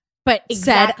bullshit. But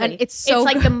exactly. It's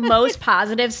like the most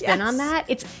positive spin on that.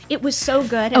 It was so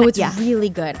good. And it's really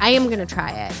good. I am going to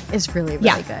try it. It's really,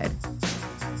 really good.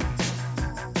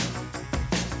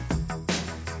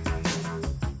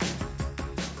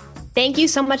 Thank you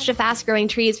so much to Fast Growing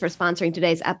Trees for sponsoring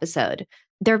today's episode.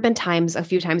 there have been times, a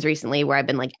few times recently, where I've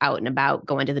been like out and about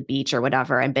going to the beach or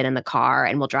whatever, and been in the car,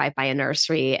 and we'll drive by a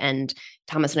nursery, and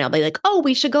Thomas and I'll be like, oh,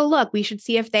 we should go look. We should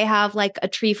see if they have like a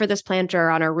tree for this planter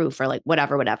on our roof or like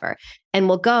whatever. And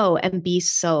we'll go and be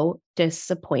so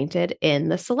disappointed in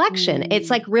the selection. It's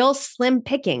like real slim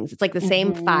pickings. It's like the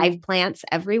same 5 plants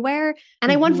everywhere.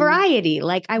 And I want variety.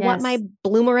 Like I want my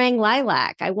bloomerang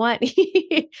lilac. I want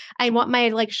my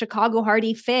like Chicago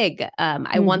hardy fig.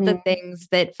 I want the things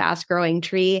that Fast Growing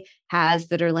Tree has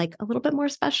that are like a little bit more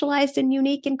specialized and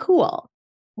unique and cool.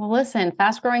 Well, listen,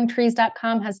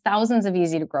 fastgrowingtrees.com has thousands of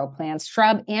easy to grow plants,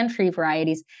 shrub and tree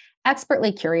varieties,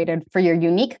 expertly curated for your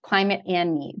unique climate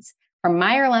and needs. From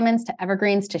Meyer lemons to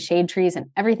evergreens to shade trees and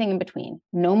everything in between.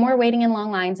 No more waiting in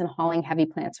long lines and hauling heavy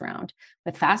plants around.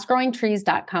 With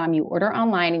fastgrowingtrees.com, you order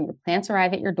online and your plants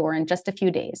arrive at your door in just a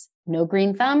few days. No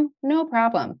green thumb? No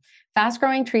problem. Fast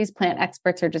Growing Trees plant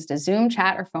experts are just a Zoom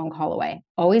chat or phone call away,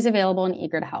 always available and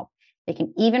eager to help. They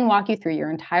can even walk you through your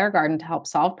entire garden to help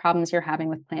solve problems you're having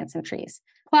with plants and trees.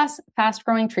 Plus, Fast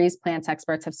Growing Trees plants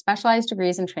experts have specialized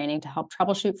degrees and training to help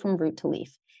troubleshoot from root to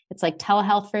leaf. It's like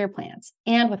telehealth for your plants.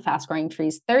 And with Fast Growing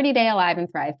Trees' 30-day Alive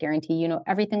and Thrive guarantee, you know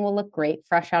everything will look great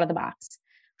fresh out of the box.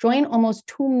 Join almost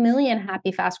 2 million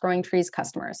happy Fast Growing Trees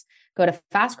customers. Go to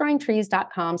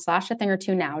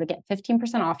fastgrowingtrees.com/a-thing-or-two now to get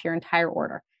 15% off your entire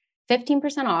order.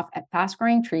 15% off at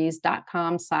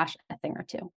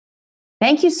fastgrowingtrees.com/a-thing-or-two.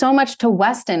 Thank you so much to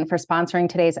Weston for sponsoring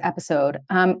today's episode.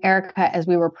 Erica, as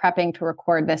we were prepping to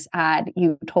record this ad,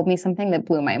 you told me something that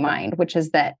blew my mind, which is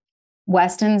that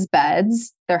Weston's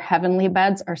beds, their heavenly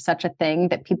beds, are such a thing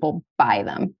that people buy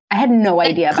them. I had no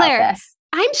idea Claire, about this.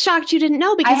 I'm shocked you didn't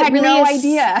know because I had it really no is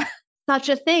idea. Such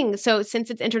a thing. So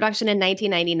since its introduction in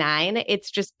 1999,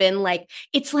 it's just been like,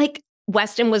 it's like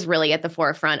Weston was really at the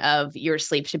forefront of your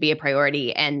sleep should be a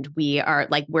priority. And we are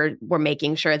like, we're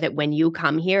making sure that when you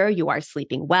come here, you are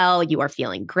sleeping well, you are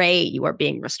feeling great, you are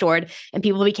being restored. And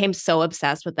people became so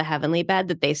obsessed with the heavenly bed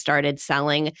that they started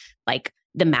selling like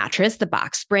the mattress, the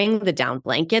box spring, the down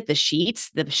blanket, the sheets,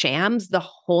 the shams, the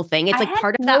whole thing. It's like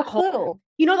part of that whole,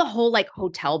 you know, the whole like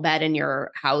hotel bed in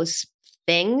your house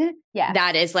thing. Yeah.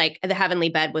 That is like the heavenly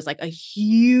bed was like a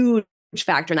huge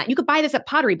factor in that. You could buy this at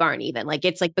Pottery Barn even. Like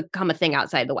it's like become a thing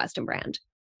outside the Weston brand.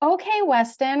 Okay,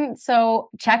 Weston. So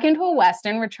check into a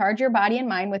Weston, recharge your body and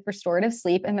mind with restorative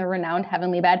sleep in their renowned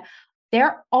heavenly bed.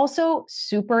 They're also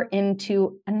super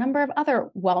into a number of other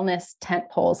wellness tent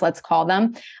poles, let's call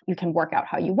them. You can work out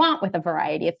how you want with a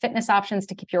variety of fitness options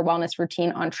to keep your wellness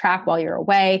routine on track while you're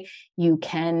away. You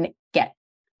can get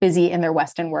busy in their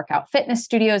Weston workout fitness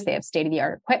studios. They have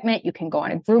state-of-the-art equipment. You can go on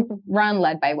a group run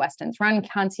led by Weston's Run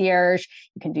Concierge.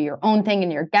 You can do your own thing in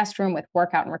your guest room with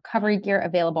workout and recovery gear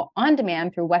available on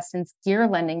demand through Weston's gear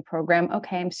lending program.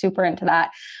 Okay, I'm super into that.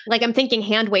 Like I'm thinking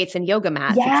hand weights and yoga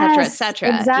mats, et cetera, et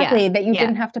cetera. Exactly, that you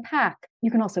didn't have to pack. You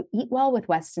can also eat well with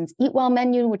Weston's Eat Well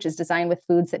menu, which is designed with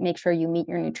foods that make sure you meet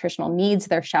your nutritional needs.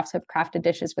 Their chefs have crafted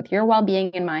dishes with your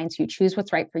well-being in mind, so you choose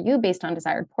what's right for you based on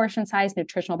desired portion size,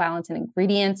 nutritional balance, and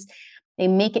ingredients. They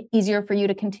make it easier for you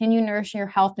to continue nourishing your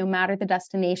health no matter the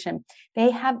destination. They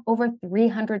have over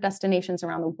 300 destinations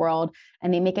around the world,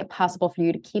 and they make it possible for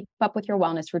you to keep up with your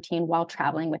wellness routine while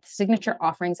traveling with signature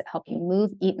offerings that help you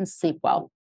move, eat, and sleep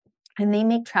well. And they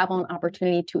make travel an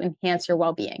opportunity to enhance your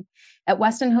well-being. At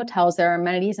Weston Hotels, there are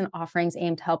amenities and offerings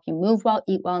aimed to help you move well,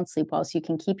 eat well, and sleep well so you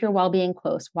can keep your well-being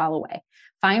close while away.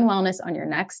 Find wellness on your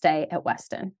next stay at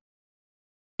Weston.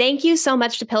 Thank you so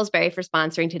much to Pillsbury for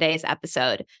sponsoring today's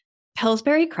episode.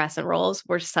 Pillsbury crescent rolls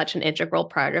were such an integral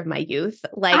part of my youth.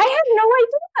 Like, I had no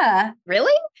idea.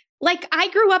 Really? Like I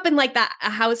grew up in like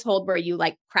a household where you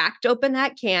like cracked open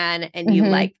that can and you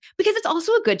like, because it's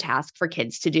also a good task for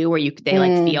kids to do where they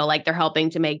like feel like they're helping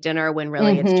to make dinner when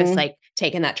really it's just like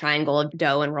taking that triangle of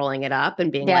dough and rolling it up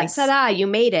and being like, ta-da, you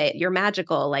made it. You're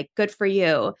magical. Like good for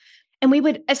you. And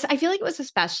I feel like it was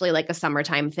especially like a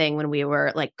summertime thing when we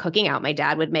were like cooking out. My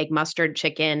dad would make mustard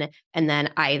chicken and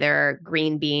then either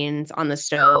green beans on the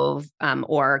stove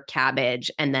or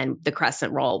cabbage. And then the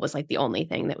crescent roll was like the only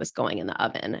thing that was going in the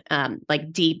oven.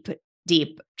 Like deep,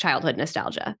 deep childhood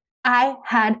nostalgia. I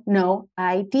had no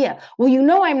idea. Well, you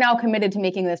know, I'm now committed to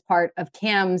making this part of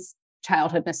Cam's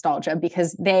childhood nostalgia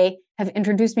because they have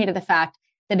introduced me to the fact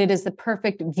that it is the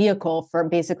perfect vehicle for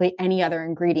basically any other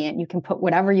ingredient. You can put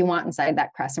whatever you want inside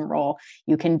that crescent roll.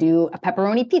 You can do a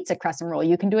pepperoni pizza crescent roll.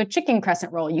 You can do a chicken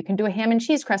crescent roll. You can do a ham and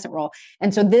cheese crescent roll.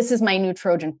 And so this is my new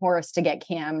Trojan horse to get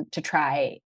Cam to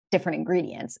try different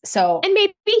ingredients. So, and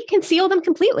maybe conceal them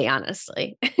completely,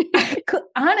 honestly.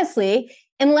 Honestly,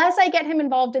 unless I get him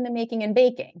involved in the making and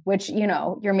baking, which, you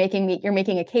know, you're making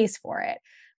a case for it.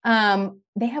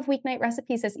 They have weeknight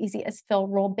recipes as easy as fill,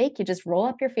 roll, bake. You just roll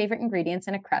up your favorite ingredients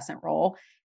in a crescent roll.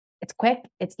 It's quick.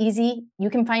 It's easy. You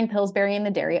can find Pillsbury in the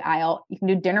dairy aisle. You can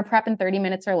do dinner prep in 30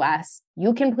 minutes or less.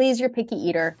 You can please your picky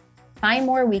eater. Find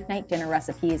more weeknight dinner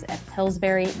recipes at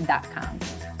Pillsbury.com.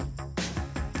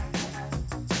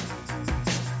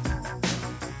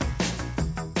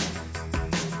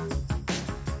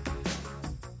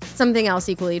 Something else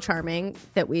equally charming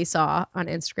that we saw on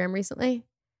Instagram recently.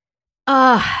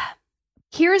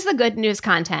 Here's the good news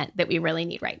content that we really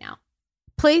need right now.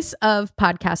 Place of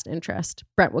podcast interest,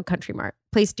 Brentwood Country Mart,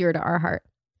 place dear to our heart.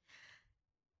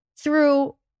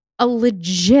 Through a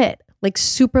legit, like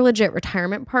super legit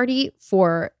retirement party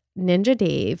for Ninja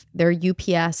Dave, their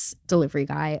UPS delivery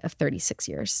guy of 36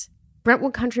 years.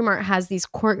 Brentwood Country Mart has these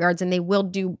courtyards and they will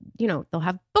do, they'll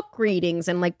have book readings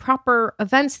and like proper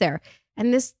events there.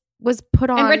 And this was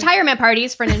put on. And retirement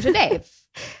parties for Ninja Dave.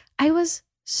 I was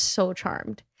so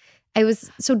charmed. I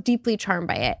was so deeply charmed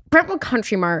by it. Brentwood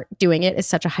Country Mart doing it is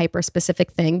such a hyper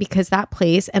specific thing because that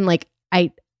place, and like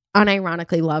I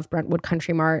unironically love Brentwood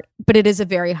Country Mart, but it is a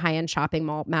very high-end shopping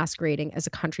mall masquerading as a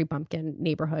country bumpkin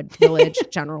neighborhood village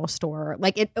general store,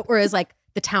 or as like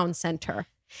the town center.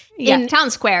 Yeah, town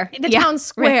square. Town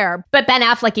square. But Ben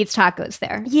Affleck eats tacos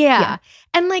there. Yeah.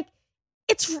 And like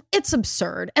it's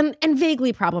absurd and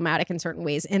vaguely problematic in certain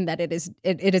ways in that it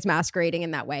is masquerading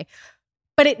in that way.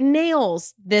 But it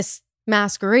nails this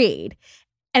masquerade.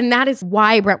 And that is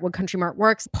why Brentwood Country Mart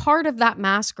works. Part of that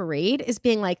masquerade is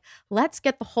being like, let's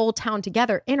get the whole town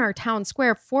together in our town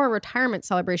square for a retirement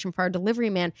celebration for our delivery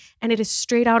man. And it is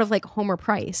straight out of like Homer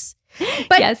Price.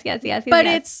 But, yes. But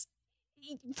it's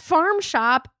Farm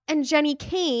Shop and Jenny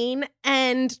Kane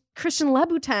and Christian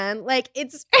Louboutin. Like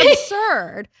it's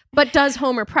absurd, but does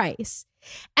Homer Price.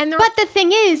 But the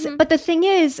thing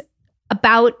is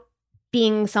about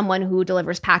being someone who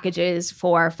delivers packages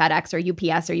for FedEx or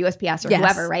UPS or USPS or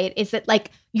whoever, right? Is that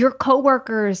like your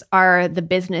coworkers are the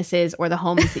businesses or the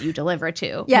homes that you deliver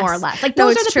to, more or less. Like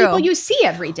those are the people you see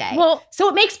every day. Well, so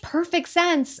it makes perfect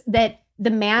sense that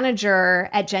the manager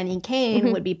at Jenny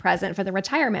Kane would be present for the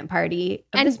retirement party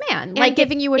of this man. Like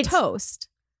giving you a toast.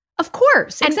 Of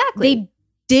course, and exactly. They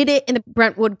did it in the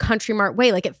Brentwood Country Mart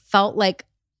way. Like it felt like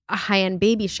a high-end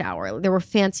baby shower. There were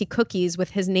fancy cookies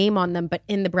with his name on them, but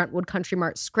in the Brentwood Country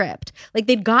Mart script. Like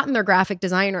they'd gotten their graphic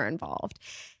designer involved.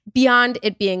 Beyond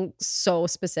it being so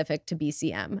specific to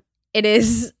BCM, it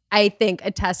is, I think,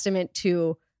 a testament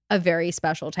to a very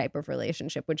special type of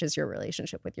relationship, which is your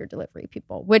relationship with your delivery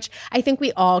people, which I think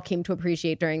we all came to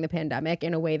appreciate during the pandemic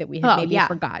in a way that we had maybe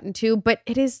forgotten to, but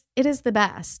it is the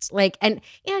best. Like, and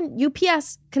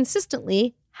UPS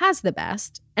consistently has the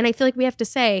best. And I feel like we have to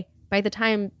say, by the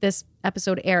time this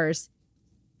episode airs,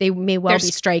 they may well be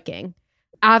striking.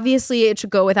 Obviously, it should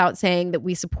go without saying that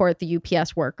we support the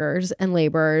UPS workers and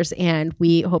laborers, and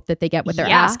we hope that they get what they're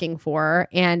asking for.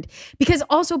 And because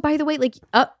also, by the way, like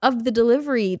of the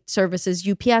delivery services,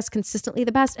 UPS consistently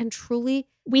the best, and truly,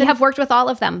 we have worked with all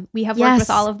of them. We have worked with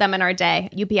all of them in our day.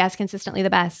 UPS consistently the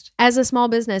best. As a small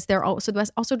business, they're also the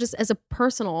best. Also, just as a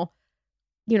personal,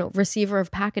 receiver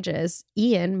of packages,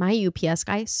 Ian, my UPS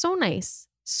guy, so nice.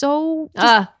 So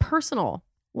just personal.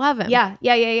 Love him.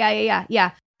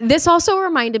 Yeah. This also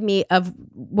reminded me of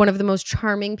one of the most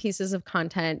charming pieces of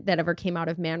content that ever came out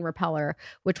of Man Repeller,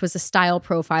 which was a style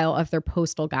profile of their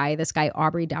postal guy, this guy,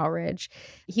 Aubrey Dowridge.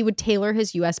 He would tailor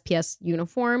his USPS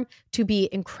uniform to be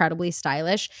incredibly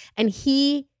stylish. And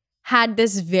he had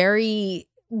this very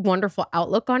wonderful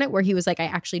outlook on it where he was like, I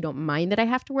actually don't mind that I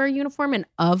have to wear a uniform. And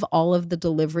of all of the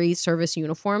delivery service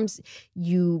uniforms,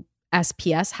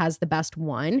 SPS has the best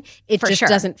one. It just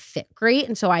doesn't fit great.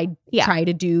 And so I try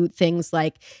to do things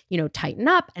like, tighten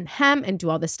up and hem and do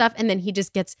all this stuff. And then he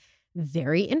just gets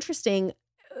very interesting,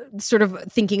 sort of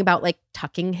thinking about like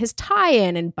tucking his tie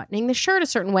in and buttoning the shirt a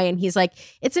certain way. And he's like,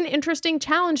 it's an interesting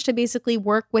challenge to basically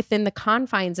work within the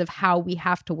confines of how we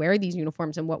have to wear these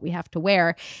uniforms and what we have to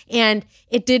wear. And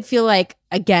it did feel like,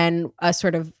 again, a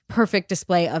sort of perfect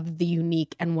display of the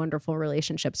unique and wonderful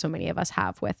relationship so many of us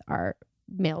have with our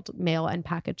mail and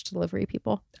package delivery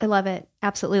people. I love it.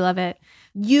 Absolutely love it.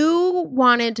 You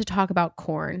wanted to talk about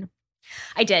corn.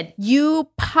 I did. You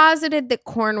posited that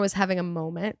corn was having a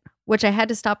moment, which I had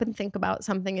to stop and think about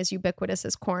something as ubiquitous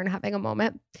as corn having a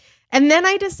moment. And then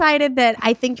I decided that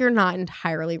I think you're not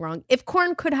entirely wrong. If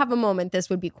corn could have a moment, this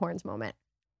would be corn's moment.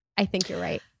 I think you're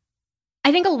right.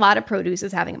 I think a lot of produce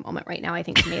is having a moment right now. I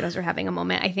think tomatoes are having a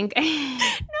moment. I think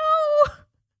no.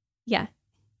 Yeah.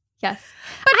 Yes.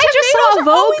 But I just saw tomatoes Vogue.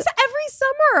 are always every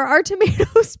summer are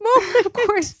tomatoes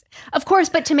moment. Of course,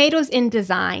 but tomatoes in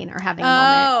design are having a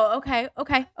moment.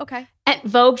 Oh, okay. And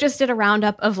Vogue just did a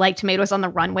roundup of like tomatoes on the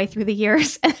runway through the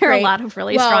years, and there are a lot of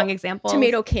really strong examples.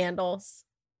 Tomato candles.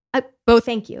 Both,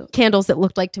 thank you. Candles that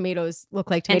look like tomatoes,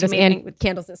 and with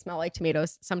candles that smell like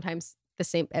tomatoes. Sometimes the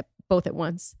same, both at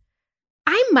once.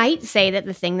 I might say that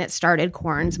the thing that started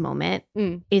corn's moment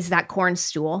is that corn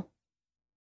stool.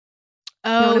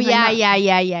 Oh, yeah.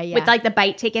 With like the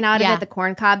bite taken out of it, the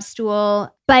corn cob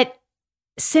stool. But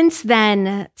since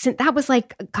then, since that was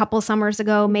like a couple summers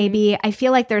ago, maybe, I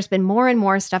feel like there's been more and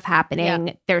more stuff happening.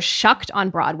 Yeah. There's Shucked on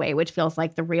Broadway, which feels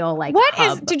like the real like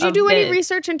did you do any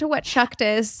research into what Shucked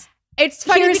is? It's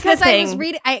funny because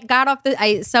I got off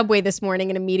the subway this morning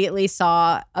and immediately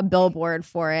saw a billboard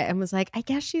for it and was like, I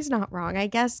guess she's not wrong. I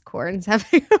guess corn's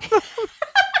having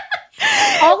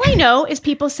All I know is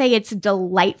people say it's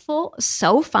delightful,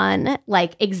 so fun,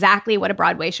 like exactly what a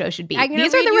Broadway show should be.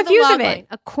 These are the reviews of it.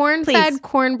 A corn-fed,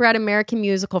 cornbread American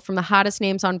musical from the hottest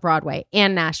names on Broadway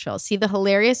and Nashville. See the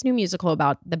hilarious new musical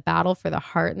about the battle for the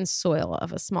heart and soil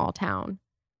of a small town.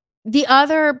 The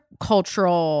other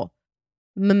cultural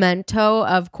memento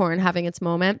of corn having its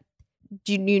moment.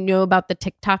 Do you know about the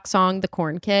TikTok song, The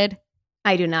Corn Kid?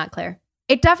 I do not, Claire.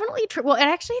 It definitely, it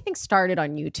actually I think started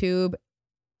on YouTube,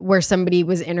 where somebody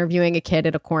was interviewing a kid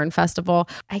at a corn festival.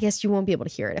 I guess you won't be able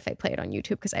to hear it if I play it on YouTube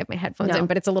because I have my headphones in,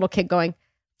 but it's a little kid going,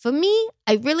 for me,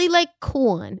 I really like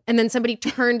corn. And then somebody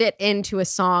turned it into a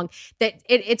song that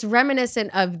it's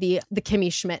reminiscent of the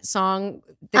Kimmy Schmidt song,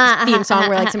 the theme song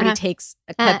where like somebody takes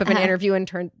a clip of an interview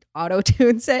and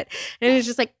auto-tunes it. And it's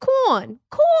just like, corn.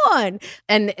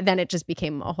 And then it just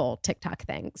became a whole TikTok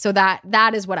thing. So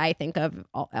that is what I think of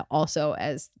also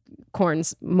as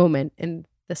corn's moment in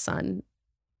the sun.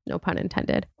 No pun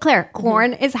intended. Claire,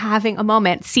 corn is having a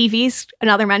moment. CVs,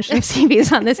 another mention of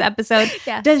CVs on this episode.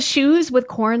 Yes. Does shoes with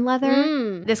corn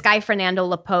leather. This guy, Fernando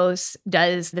Lapose,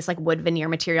 does this like wood veneer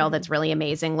material that's really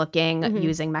amazing looking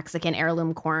using Mexican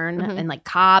heirloom corn and like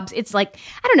cobs. It's like,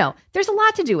 I don't know. There's a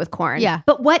lot to do with corn. Yeah.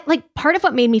 But part of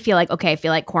what made me feel like, okay, I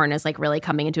feel like corn is like really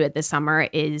coming into it this summer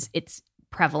is its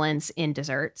prevalence in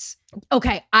desserts.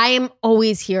 Okay. I am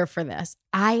always here for this.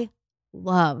 I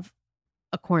love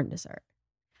a corn dessert.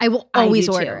 I will always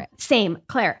order it. Same,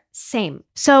 Claire, same.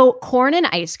 So corn and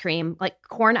ice cream, like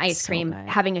corn ice cream,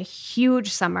 having a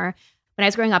huge summer. When I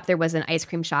was growing up, there was an ice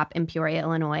cream shop in Peoria,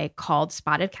 Illinois called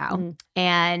Spotted Cow.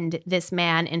 And this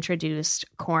man introduced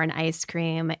corn ice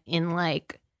cream in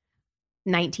like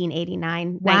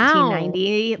 1989,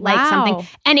 1990, like something.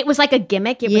 And it was like a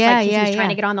gimmick. It was like he was trying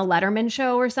to get on the Letterman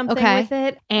show or something with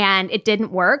it. And it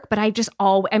didn't work. But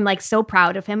I'm like so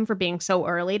proud of him for being so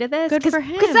early to this. Good for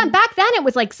him. Because back then it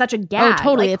was like such a gag. Oh,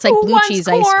 totally. Like, it's like blue cheese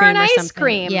ice cream or something.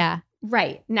 Cream. Yeah.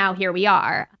 Right. Now here we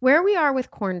are. Where we are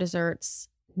with corn desserts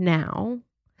now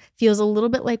feels a little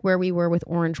bit like where we were with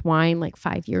orange wine like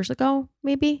 5 years ago,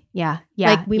 maybe. Yeah.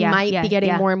 Like we might be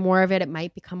getting more and more of it. It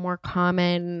might become more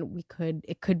common.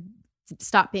 It could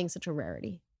stop being such a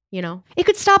rarity, you know? It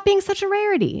could stop being such a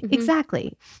rarity.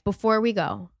 Exactly. Before we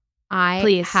go,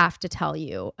 I have to tell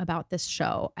you about this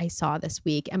show I saw this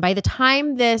week. And by the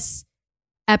time this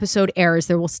episode airs,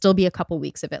 there will still be a couple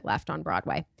weeks of it left on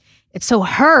Broadway. So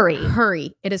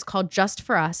hurry. It is called Just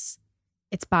for Us.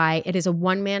 It is a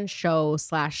one-man show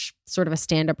 / sort of a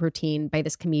stand-up routine by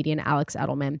this comedian, Alex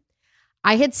Edelman.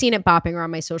 I had seen it bopping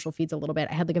around my social feeds a little bit.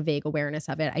 I had like a vague awareness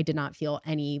of it. I did not feel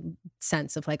any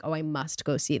sense of like, oh, I must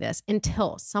go see this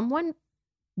until someone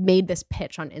made this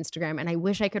pitch on Instagram. And I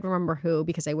wish I could remember who,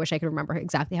 because I wish I could remember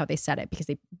exactly how they said it because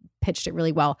they pitched it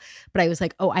really well. But I was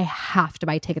like, oh, I have to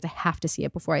buy tickets. I have to see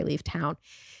it before I leave town.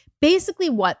 Basically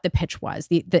what the pitch was,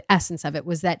 the essence of it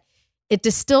was that it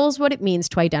distills what it means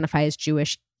to identify as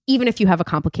Jewish, even if you have a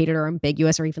complicated or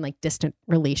ambiguous or even like distant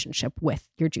relationship with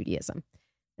your Judaism.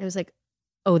 And I was like,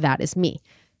 oh, that is me.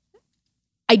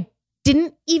 I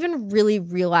didn't even really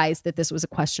realize that this was a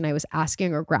question I was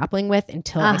asking or grappling with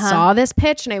until I saw this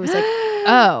pitch. And I was like,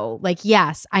 oh, like,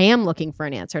 yes, I am looking for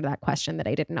an answer to that question that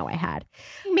I didn't know I had.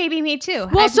 Maybe me too.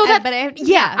 Well, I told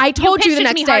you the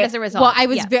next day. As a result. Well, I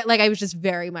was I was just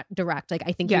very much direct. Like,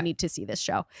 I think you need to see this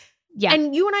show. Yeah.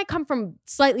 And you and I come from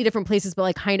slightly different places, but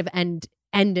like kind of end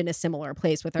in a similar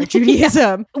place with our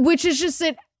Judaism, which is just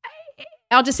that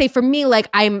I'll just say for me, like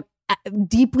I'm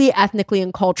deeply ethnically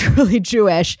and culturally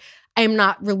Jewish. I am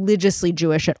not religiously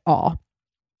Jewish at all.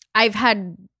 I've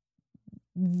had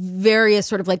various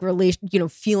sort of like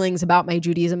feelings about my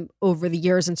Judaism over the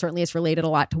years, and certainly it's related a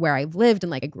lot to where I've lived.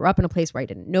 And like I grew up in a place where I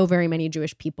didn't know very many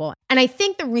Jewish people. And I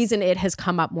think the reason it has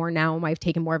come up more now and why I've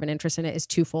taken more of an interest in it is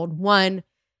twofold. One,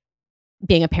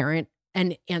 being a parent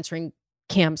and answering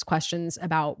Cam's questions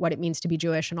about what it means to be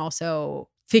Jewish, and also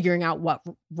figuring out what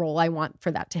role I want for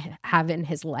that to have in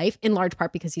his life, in large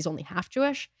part because he's only half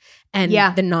Jewish, and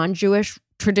the non-Jewish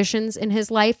traditions in his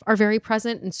life are very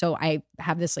present. And so I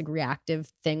have this like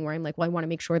reactive thing where I'm like, well, I want to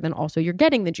make sure then also you're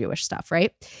getting the Jewish stuff,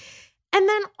 right? And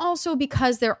then also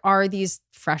because there are these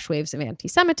fresh waves of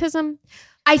anti-Semitism.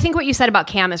 I think what you said about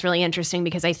Cam is really interesting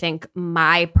because I think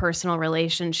my personal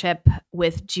relationship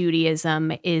with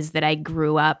Judaism is that I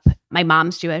grew up, my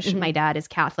mom's Jewish, my dad is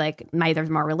Catholic, neither of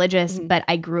them are religious, but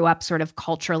I grew up sort of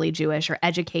culturally Jewish or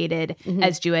educated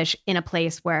as Jewish in a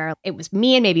place where it was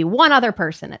me and maybe one other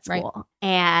person at school. Right.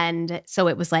 And so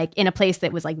it was like in a place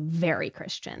that was like very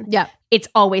Christian. Yeah. It's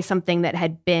always something that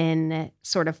had been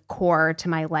sort of core to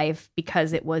my life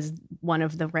because it was one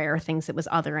of the rare things that was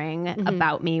othering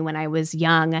about me when I was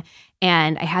young.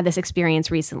 And I had this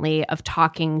experience recently of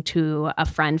talking to a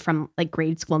friend from like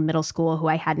grade school and middle school who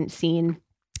I hadn't seen,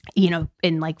 you know,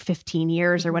 in like 15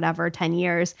 years or whatever, 10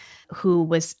 years, who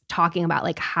was talking about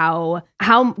like how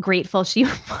grateful she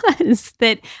was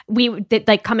that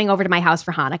like coming over to my house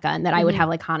for Hanukkah and that I would have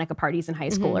like Hanukkah parties in high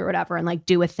school or whatever and like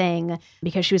do a thing,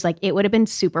 because she was like, it would have been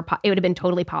it would have been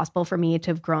totally possible for me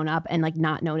to have grown up and like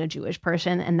not known a Jewish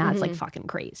person. And that's like fucking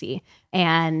crazy.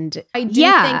 And I do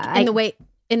think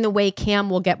in the way Cam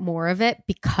will get more of it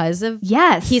because of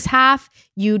he's half,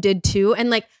 you did too. And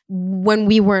like when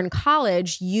we were in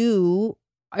college, you,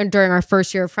 during our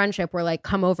first year of friendship, were like,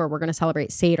 come over, we're going to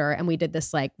celebrate Seder. And we did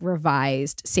this like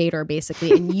revised Seder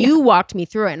basically. And you walked me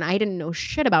through it. And I didn't know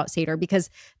shit about Seder because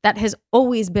that has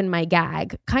always been my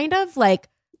gag. Kind of like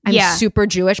I'm super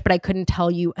Jewish, but I couldn't tell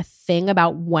you a thing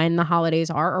about when the holidays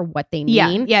are or what they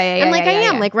mean. And like I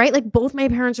am like, right? Like both my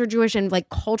parents are Jewish and like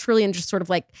culturally and just sort of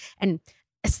like, and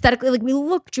aesthetically, like we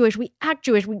look Jewish, we act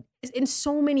Jewish, we in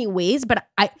so many ways, but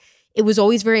it was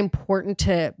always very important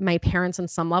to my parents on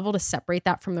some level to separate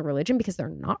that from the religion because they're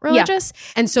not religious.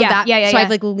 And so I've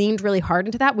like leaned really hard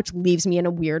into that, which leaves me in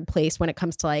a weird place when it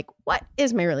comes to like, what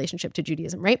is my relationship to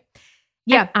Judaism, right?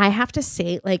 Yeah. And I have to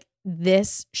say, like,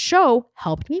 this show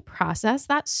helped me process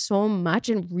that so much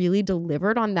and really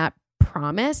delivered on that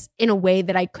promise in a way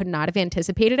that I could not have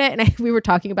anticipated it. And we were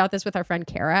talking about this with our friend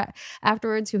Kara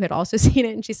afterwards, who had also seen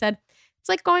it. And she said, it's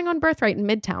like going on Birthright in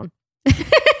Midtown,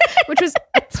 which was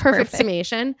a perfect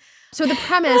summation. So the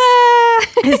premise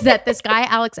is that this guy,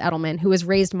 Alex Edelman, who was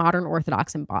raised modern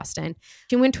Orthodox in Boston,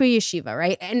 he went to a yeshiva,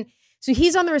 right? And so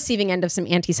he's on the receiving end of some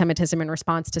anti-Semitism in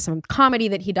response to some comedy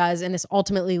that he does. And this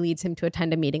ultimately leads him to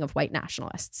attend a meeting of white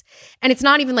nationalists. And it's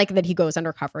not even like that he goes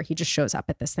undercover. He just shows up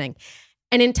at this thing.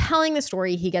 And in telling the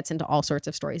story, he gets into all sorts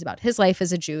of stories about his life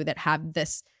as a Jew that have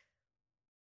this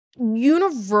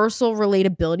universal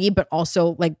relatability, but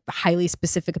also like highly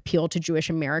specific appeal to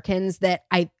Jewish Americans that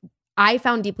I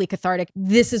found deeply cathartic.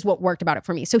 This is what worked about it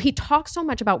for me. So he talks so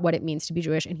much about what it means to be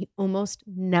Jewish, and he almost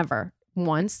never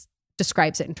once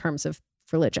describes it in terms of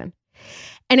religion.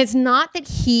 And it's not that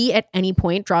he at any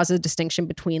point draws a distinction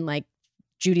between like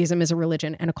Judaism is a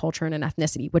religion and a culture and an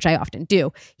ethnicity, which I often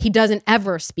do. He doesn't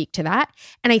ever speak to that.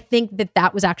 And I think that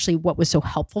that was actually what was so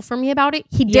helpful for me about it.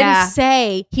 He didn't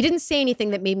say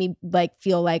anything that made me like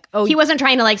feel like, oh, he wasn't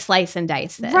trying to like slice and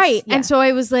dice this. Right. Yeah. And so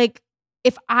I was like,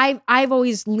 if I've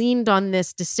always leaned on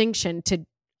this distinction to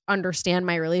understand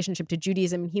my relationship to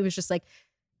Judaism. And he was just like,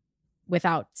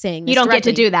 without saying this you don't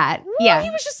directly, get to do that. Well, yeah.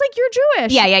 He was just like, you're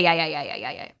Jewish.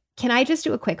 Yeah. Can I just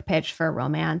do a quick pitch for a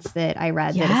romance that I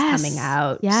read that is coming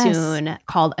out soon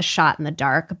called A Shot in the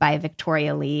Dark by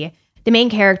Victoria Lee? The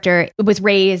main character was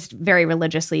raised very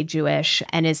religiously Jewish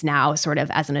and is now sort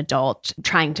of as an adult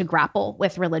trying to grapple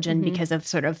with religion because of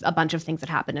sort of a bunch of things that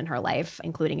happened in her life,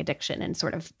 including addiction and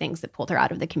sort of things that pulled her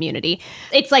out of the community.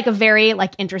 It's like a very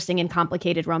like interesting and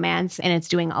complicated romance, and it's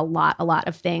doing a lot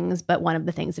of things. But one of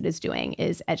the things it is doing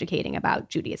is educating about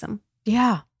Judaism.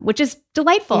 Yeah. Which is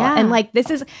delightful. Yeah. And like,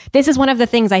 this is one of the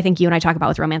things I think you and I talk about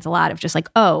with romance a lot of just like,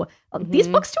 these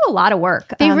books do a lot of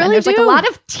work. They really there's do. Like a lot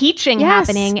of teaching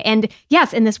happening. And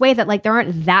yes, in this way that like, there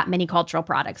aren't that many cultural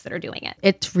products that are doing it.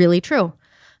 It's really true.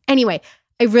 Anyway,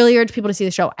 I really urge people to see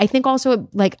the show. I think also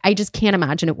like, I just can't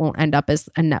imagine it won't end up as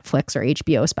a Netflix or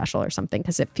HBO special or something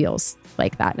because it feels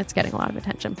like that and it's getting a lot of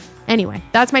attention. Anyway,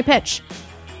 that's my pitch.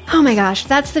 Oh my gosh,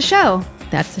 that's the show.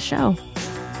 That's the show.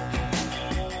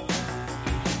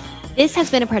 This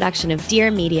has been a production of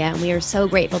Dear Media, and we are so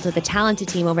grateful to the talented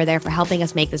team over there for helping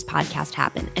us make this podcast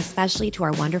happen, especially to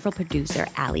our wonderful producer,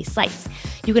 Allie Slice.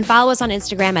 You can follow us on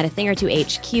Instagram at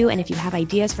athingertwohq, and if you have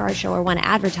ideas for our show or want to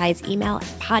advertise, email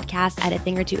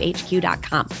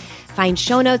podcast@athingertwohq.com. Find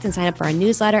show notes and sign up for our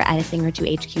newsletter at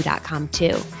athingertwohq.com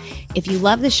too. If you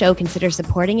love the show, consider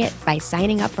supporting it by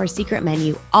signing up for our secret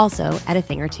menu, also at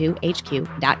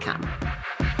athingertwohq.com.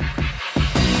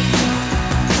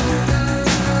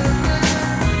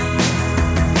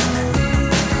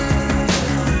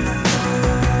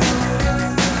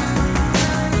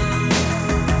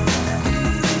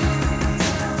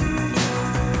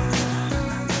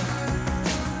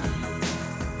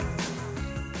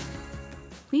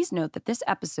 Please note that this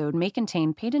episode may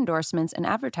contain paid endorsements and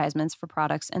advertisements for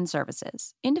products and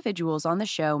services. Individuals on the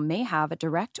show may have a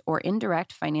direct or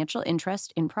indirect financial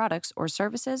interest in products or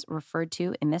services referred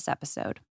to in this episode.